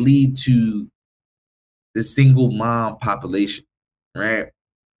aspects that lead to the single mom population, right?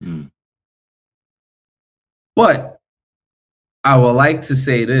 Mm. But I would like to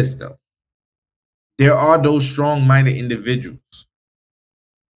say this though. There are those strong-minded individuals,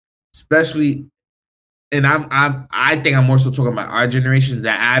 especially and I think I'm more so talking about our generations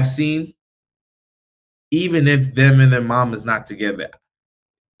that I've seen. Even if them and their mom is not together,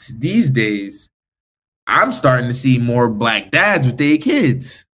 these days, I'm starting to see more black dads with their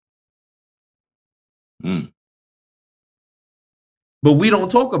kids. Mm. But we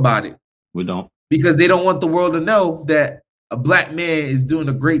don't talk about it. We don't. Because they don't want the world to know that a black man is doing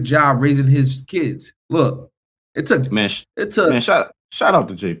a great job raising his kids. Look, it took Man, shout out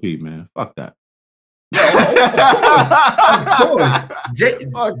to JP, man. Fuck that. Of course.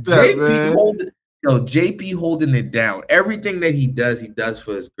 Fuck that, man. JP holding it down. Everything that he does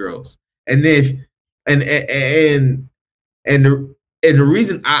for his girls. And the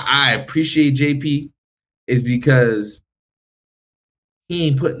reason I appreciate JP is because he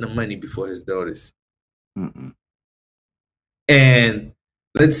ain't putting the money before his daughters. Mm-mm. And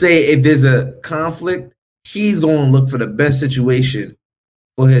let's say if there's a conflict, he's going to look for the best situation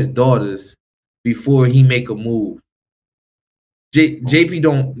for his daughters before he make a move. JP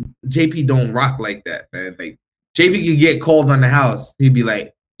don't rock like that, man. Like JP could get called on the house. He'd be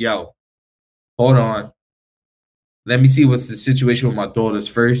like, yo, hold on. Let me see what's the situation with my daughters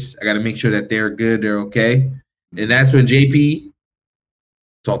first. I got to make sure that they're good, they're okay. And that's when JP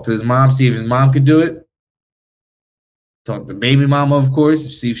talk to his mom, see if his mom could do it. Talk to baby mama, of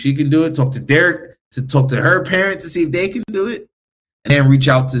course, see if she can do it. Talk to Derek, to talk to her parents to see if they can do it. And then reach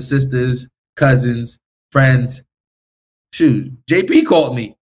out to sisters, cousins, friends. Shoot, JP called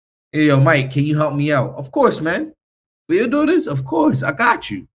me. Hey, yo, Mike, can you help me out? Of course, man. Will you do this? Of course, I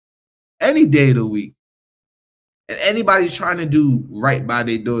got you. Any day of the week. And anybody's trying to do right by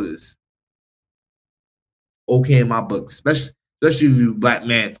their daughters. Okay in my book, especially if you're a black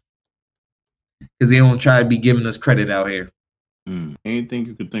man. Because they don't try to be giving us credit out here. Anything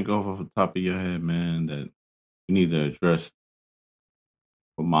you could think of off the top of your head, man, that you need to address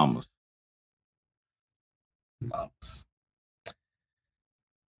for mamas? Mamas.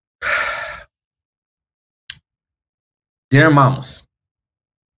 Dear mamas,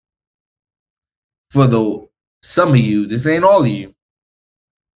 for some of you, this ain't all of you,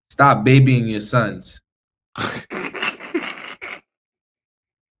 stop babying your sons.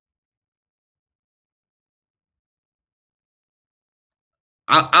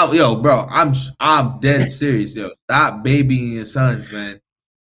 Yo, bro, I'm dead serious, yo. Stop babying your sons, man.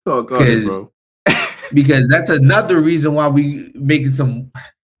 Oh, go ahead, bro. Because that's another reason why we making some, I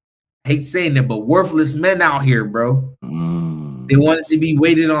hate saying it, but worthless men out here, bro. They wanted to be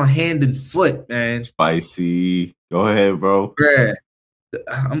weighted on hand and foot, man. Spicy. Go ahead, bro. Bruh,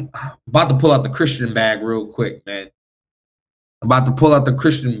 I'm about to pull out the Christian bag real quick, man. I'm about to pull out the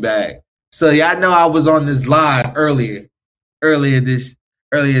Christian bag. So y'all know I was on this live earlier this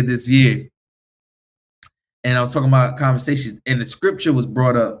year. And I was talking about conversation, and the scripture was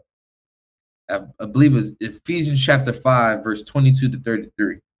brought up. I believe it was Ephesians chapter 5, verse 22 to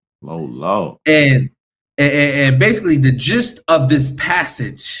 33. Low. And basically the gist of this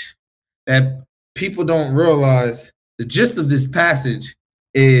passage that people don't realize, the gist of this passage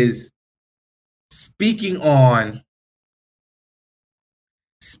is speaking on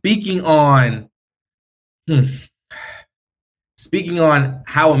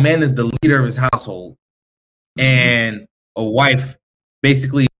how a man is the leader of his household and a wife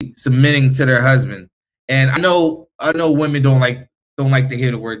basically submitting to their husband. And I know women don't like to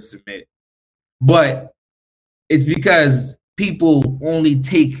hear the word submit, but it's because people only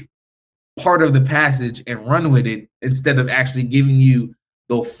take part of the passage and run with it instead of actually giving you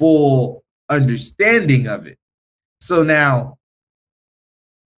the full understanding of it. So now,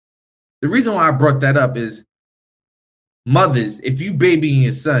 the reason why I brought that up is, mothers, if you babying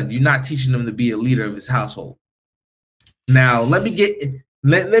your son, you're not teaching him to be a leader of his household. Now, let me get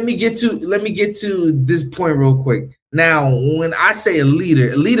to this point real quick. Now, when I say a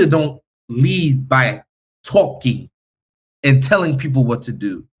leader don't lead by talking and telling people what to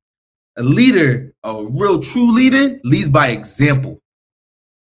do. A leader, a real true leader, leads by example.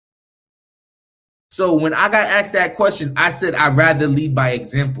 So when I got asked that question, I said I'd rather lead by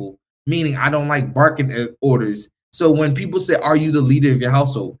example, meaning I don't like barking orders. So when people say, are you the leader of your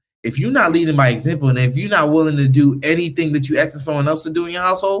household? If you're not leading by example, and if you're not willing to do anything that you ask someone else to do in your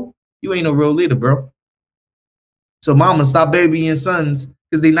household, you ain't a real leader, bro. So mama, stop babying your sons,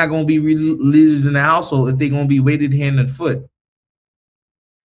 because they're not going to be leaders in the household if they're going to be weighted hand and foot.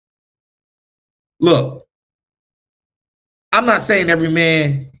 Look, I'm not saying every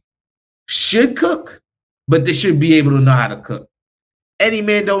man should cook, but they should be able to know how to cook. Any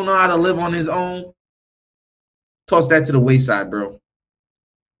man don't know how to live on his own, toss that to the wayside, bro.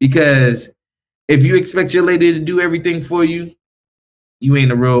 Because if you expect your lady to do everything for you, you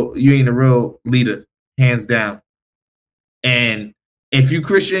ain't a real leader. hands down. And if you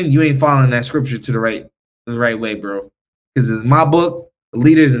Christian, you ain't following that scripture to the right way, bro. Because in my book, the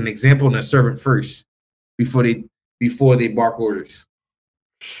leader is an example and a servant first before they bark orders.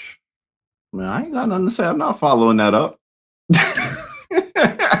 Man, I ain't got nothing to say. I'm not following that up.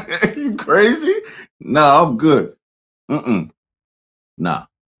 You crazy? No, I'm good. Nah.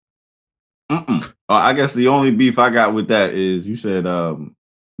 I guess the only beef I got with that is you said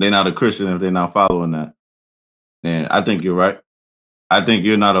they're not a Christian if they're not following that. And I think you're right. I think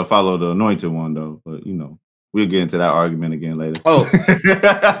you're not a follow the anointed one though. But you know, we'll get into that argument again later. Oh,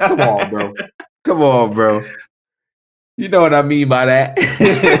 come on, bro. Come on, bro. You know what I mean by that.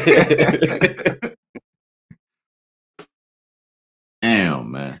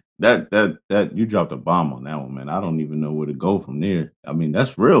 Damn, man. That you dropped a bomb on that one, man. I don't even know where to go from there. I mean,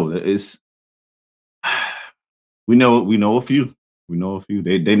 that's real. It's we know a few. We know a few.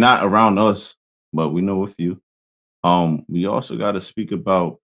 They're not around us, but we know a few. We also got to speak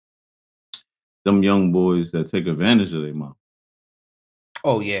about them young boys that take advantage of their mom.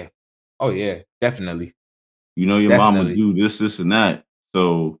 Oh yeah, definitely. You know your mama do this, and that.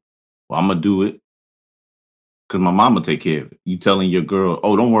 So I'm gonna do it because my mama take care of it. You telling your girl,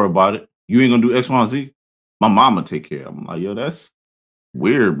 oh, don't worry about it. You ain't gonna do X, Y, and Z. My mama take care of it. I'm like, yo, that's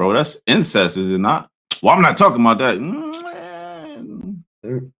weird, bro. That's incest, is it not? Well, I'm not talking about that.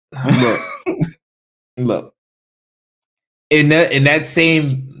 Look. In that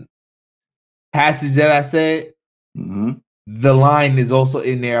same passage that I said, the line is also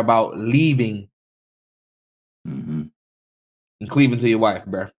in there about leaving and cleaving to your wife,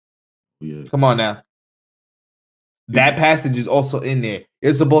 bro. Yeah. Come on now. That passage is also in there.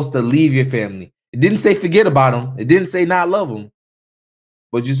 You're supposed to leave your family. It didn't say forget about them. It didn't say not love them.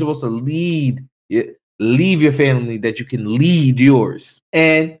 But you're supposed to leave your family that you can lead yours.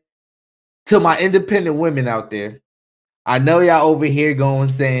 And to my independent women out there, I know y'all over here going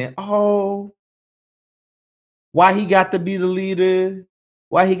saying, oh, why he got to be the leader?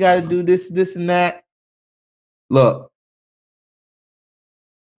 Why he got to do this, and that? Look,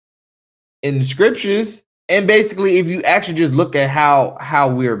 in the scriptures, and basically, if you actually just look at how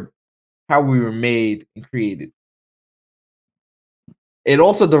we were made and created, it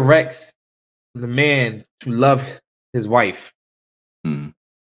also directs the man to love his wife. All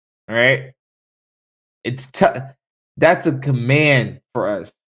right, that's a command for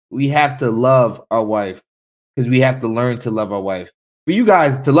us. We have to love our wife because we have to learn to love our wife. For you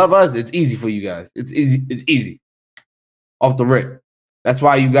guys to love us, it's easy for you guys. It's easy. It's easy off the rip. That's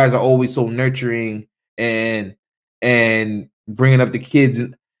why you guys are always so nurturing and bringing up the kids.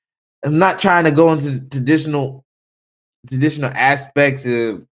 And I'm not trying to go into traditional aspects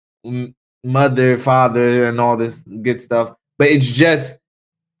of mother, father, and all this good stuff, but it's just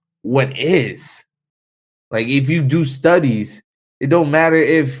what is. Like, if you do studies, it don't matter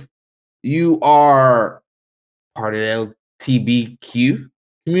if you are part of the LGBTQ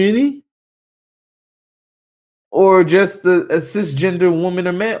community or just a cisgender woman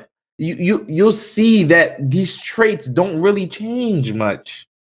or male. You'll see that these traits don't really change much.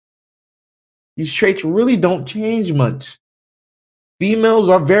 These traits really don't change much. Females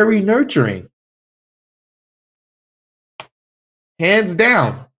are very nurturing. Hands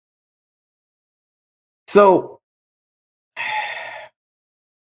down. So,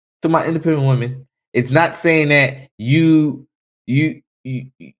 to my independent women, it's not saying that you can't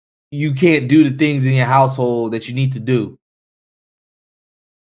do the things in your household that you need to do.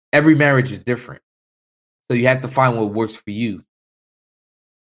 Every marriage is different. So you have to find what works for you.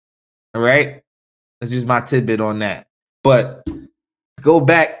 All right? That's just my tidbit on that. But go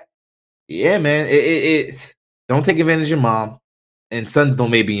back. Yeah, man. It's don't take advantage of your mom. And sons don't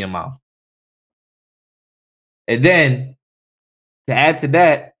maybe your mom. And then to add to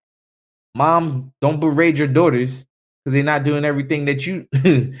that, moms don't berate your daughters because they're not doing everything that you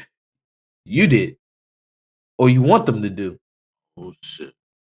you did or you want them to do. Oh shit.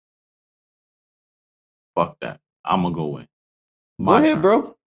 Fuck that. I'm gonna go in. Go ahead,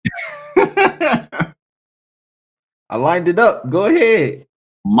 bro. I lined it up. Go ahead.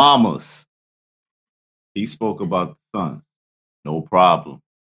 Mamas. He spoke about the son. No problem.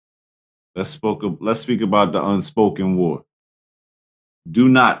 Let's speak about the unspoken war. Do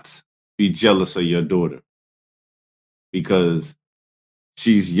not be jealous of your daughter because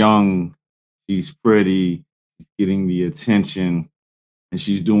she's young, she's pretty, she's getting the attention, and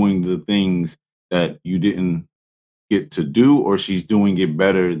she's doing the things that you didn't get to do, or she's doing it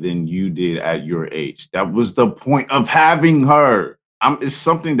better than you did at your age. That was the point of having her. It's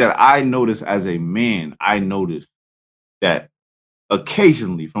something that I notice as a man. I notice that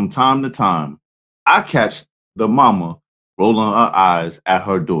occasionally, from time to time, I catch the mama rolling her eyes at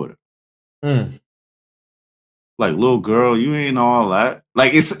her daughter. Like, little girl, you ain't all that.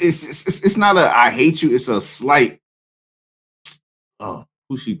 Like, it's not a I hate you. It's a slight. Oh,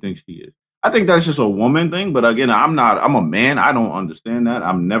 who she thinks she is. I think that's just a woman thing. But again, I'm a man. I don't understand that.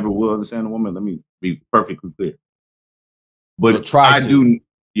 I never will understand a woman. Let me be perfectly clear. But We'll try I to. do.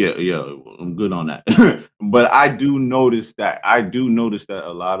 Yeah, I'm good on that. But I do notice that.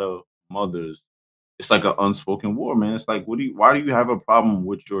 A lot of mothers, it's like an unspoken war, man. It's like, why do you have a problem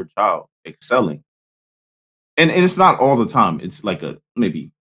with your child excelling? And it's not all the time. It's like a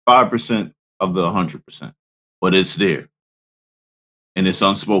maybe 5% of the 100%, but it's there and it's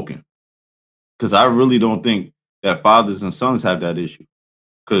unspoken. Because I really don't think that fathers and sons have that issue.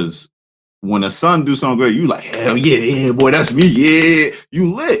 Because when a son do something great, you like, hell yeah, boy, that's me, yeah,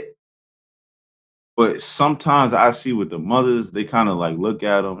 you lit. But sometimes I see with the mothers, they kind of like look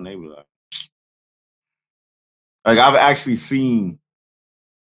at them and they be like I've actually seen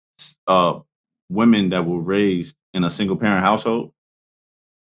women that were raised in a single parent household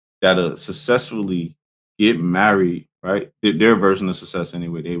that successfully get married, right? Their version of success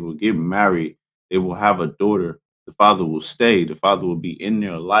anyway. They will get married. They will have a daughter. The father will stay. The father will be in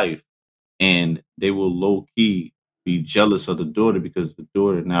their life, and they will low key be jealous of the daughter because the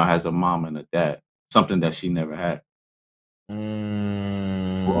daughter now has a mom and a dad, something that she never had.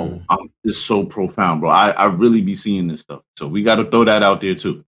 Bro, it's so profound, bro. I really be seeing this stuff. So we got to throw that out there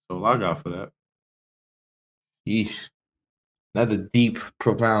too. So I got for that. Yeesh. Another deep,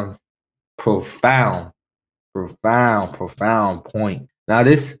 profound point. Now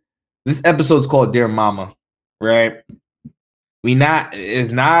this episode's called Dear Mama, right?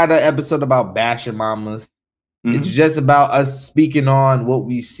 It's not an episode about bashing mamas. It's just about us speaking on what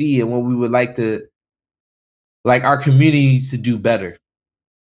we see and what we would like our communities to do better.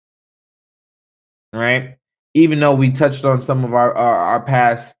 Right? Even though we touched on some of our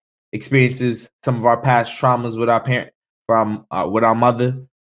past experiences, some of our past traumas with our parent with our mother,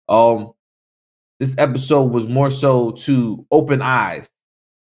 this episode was more so to open eyes,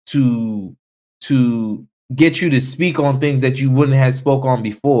 to get you to speak on things that you wouldn't have spoke on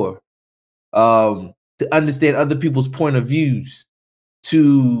before, to understand other people's point of views,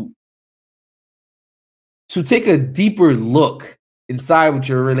 to take a deeper look inside with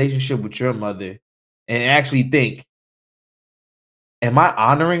your relationship with your mother and actually think, am I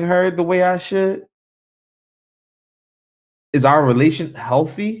honoring her the way I should? Is our relation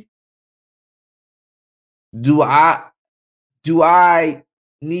healthy? Do I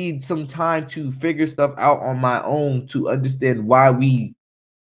need some time to figure stuff out on my own to understand why we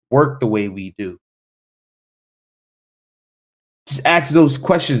work the way we do? Just ask those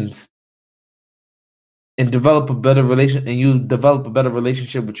questions and develop a better relationship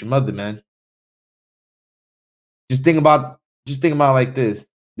with your mother, man. Just think about like this.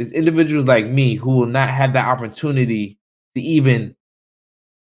 There's individuals like me who will not have that opportunity to even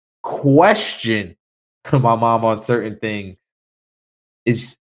question my mom on certain things.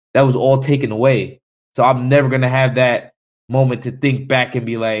 That was all taken away. So I'm never gonna have that moment to think back and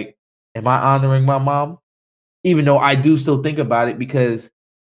be like, am I honoring my mom? Even though I do still think about it, because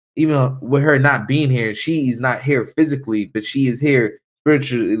even with her not being here, she's not here physically, but she is here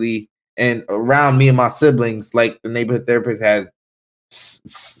spiritually and around me and my siblings, like the neighborhood therapist has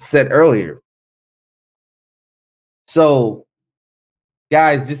said earlier. So,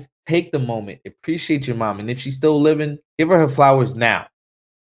 guys, just take the moment, appreciate your mom, and if she's still living, give her flowers now.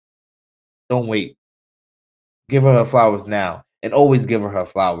 Don't wait. Give her flowers now, and always give her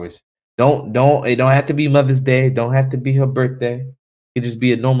flowers. It don't have to be Mother's Day. Don't have to be her birthday. It could just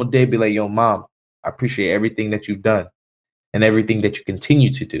be a normal day. Be like, yo, mom, I appreciate everything that you've done and everything that you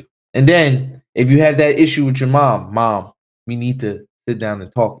continue to do. And then if you have that issue with your mom, we need to sit down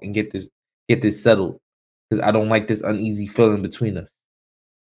and talk and get this settled, because I don't like this uneasy feeling between us.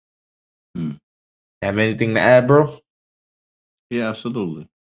 Have anything to add, bro? Yeah, absolutely.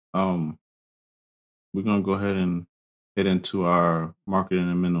 We're gonna go ahead and head into our marketing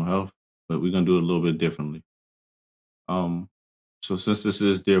and mental health, but we're gonna do it a little bit differently. So since this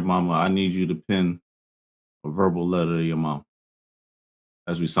is Dear Mama, I need you to pen a verbal letter to your mom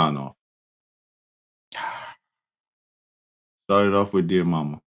as we sign off. Start it off with Dear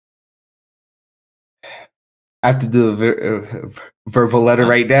Mama. I have to do a verbal letter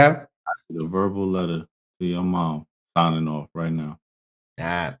right now. The verbal letter to your mom, signing off right now.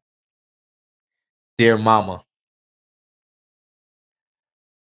 Dear Mama,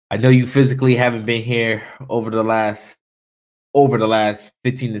 I know you physically haven't been here over the last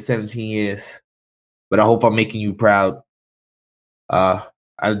 15 to 17 years, but I hope I'm making you proud. I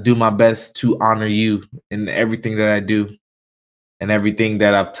I do my best to honor you in everything that I do and everything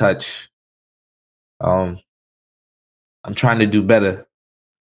that I've touched. I'm trying to do better.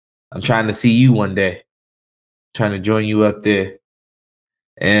 I'm trying to see you one day. Trying to join you up there.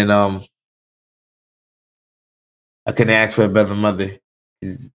 And I couldn't ask for a better mother.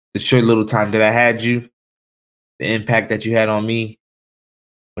 The short little time that I had you, the impact that you had on me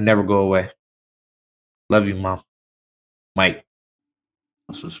will never go away. Love you, Mom. Mike.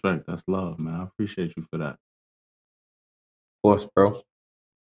 That's respect. That's love, man. I appreciate you for that. Of course, bro.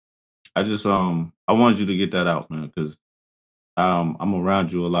 I just I wanted you to get that out, man, because I'm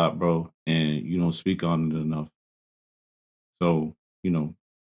around you a lot, bro, and you don't speak on it enough. So,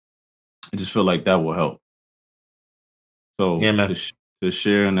 I just feel like that will help. So Yeah, man. to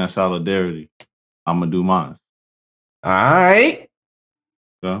share in that solidarity, I'm gonna do mine. All right.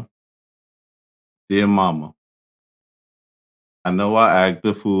 Okay? Dear Mama, I know I act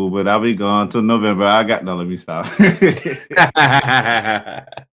the fool, but I'll be gone till November. Let me stop.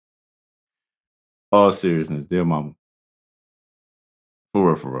 All seriousness, dear Mama.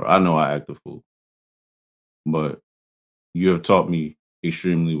 For real, I know I act a fool, but you have taught me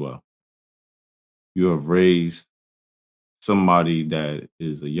extremely well. You have raised somebody that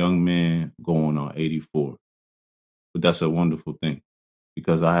is a young man going on 84. But that's a wonderful thing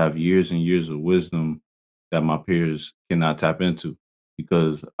because I have years and years of wisdom that my peers cannot tap into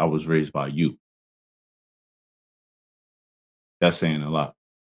because I was raised by you. That's saying a lot.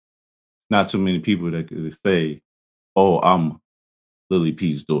 Not too many people that could say, oh, I'm Lily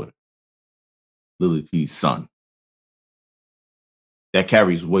P's daughter, Lily P's son. That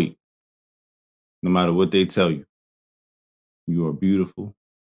carries weight. No matter what they tell you, you are beautiful.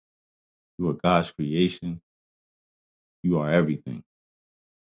 You are God's creation. You are everything.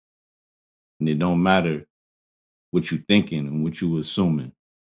 And it don't matter what you thinking and what you assuming.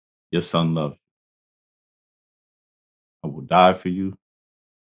 Your son loves you. I will die for you.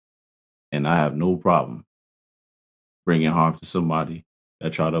 And I have no problem bringing harm to somebody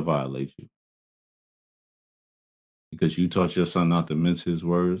that try to violate you. Because you taught your son not to mince his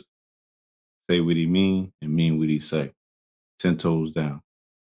words, say what he mean, and mean what he say. 10 toes down.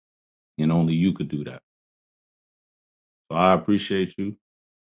 And only you could do that. So I appreciate you.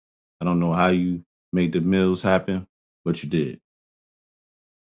 I don't know how you made the meals happen, but you did.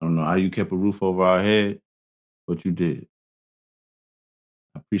 I don't know how you kept a roof over our head, but you did.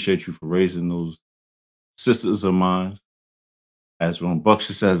 I appreciate you for raising those sisters of mine, as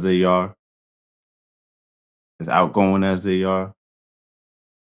rambunctious as they are, as outgoing as they are.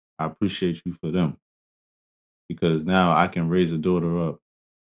 I appreciate you for them because now I can raise a daughter up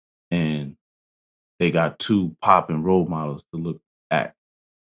and they got two popping role models to look at.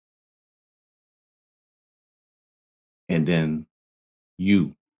 And then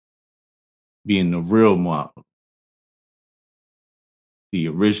you being the real model, the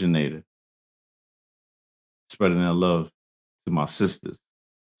originator, spreading that love to my sisters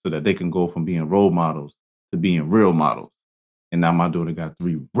so that they can go from being role models to being real models. And now my daughter got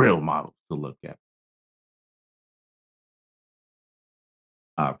 3 real models to look at.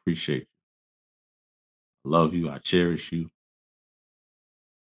 I appreciate you. I love you. I cherish you.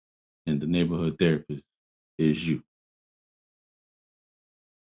 And the neighborhood therapist is you.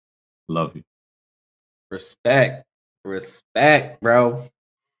 Love you. Respect, bro.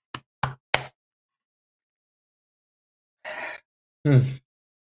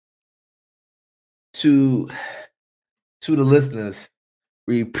 To the listeners,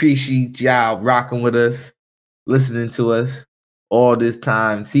 we appreciate y'all rocking with us, listening to us all this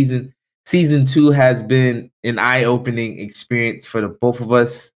time. Season 2 has been an eye-opening experience for the both of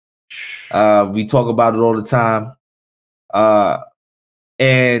us. We talk about it all the time,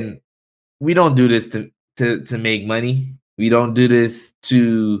 and we don't do this to make money. We don't do this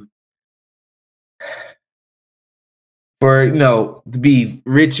to be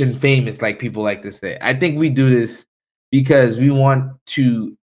rich and famous, like people like to say. I think we do this because we want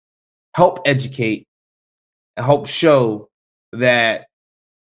to help educate and help show that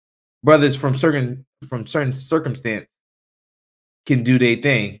brothers from certain circumstance can do their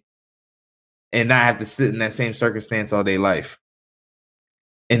thing and not have to sit in that same circumstance all day life.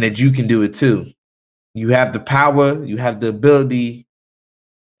 And that you can do it too. You have the power, you have the ability,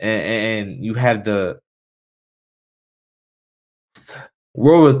 and you have the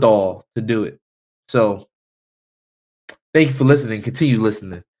wherewithal to do it. So thank you for listening. Continue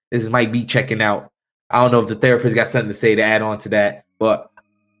listening. This is Mike B checking out. I don't know if the therapist got something to say to add on to that, but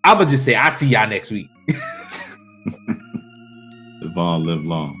I'm going to just say I'll see y'all next week. Live on, live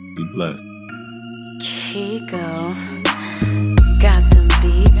long. Be blessed. Kiko got them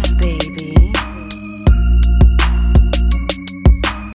beats, baby.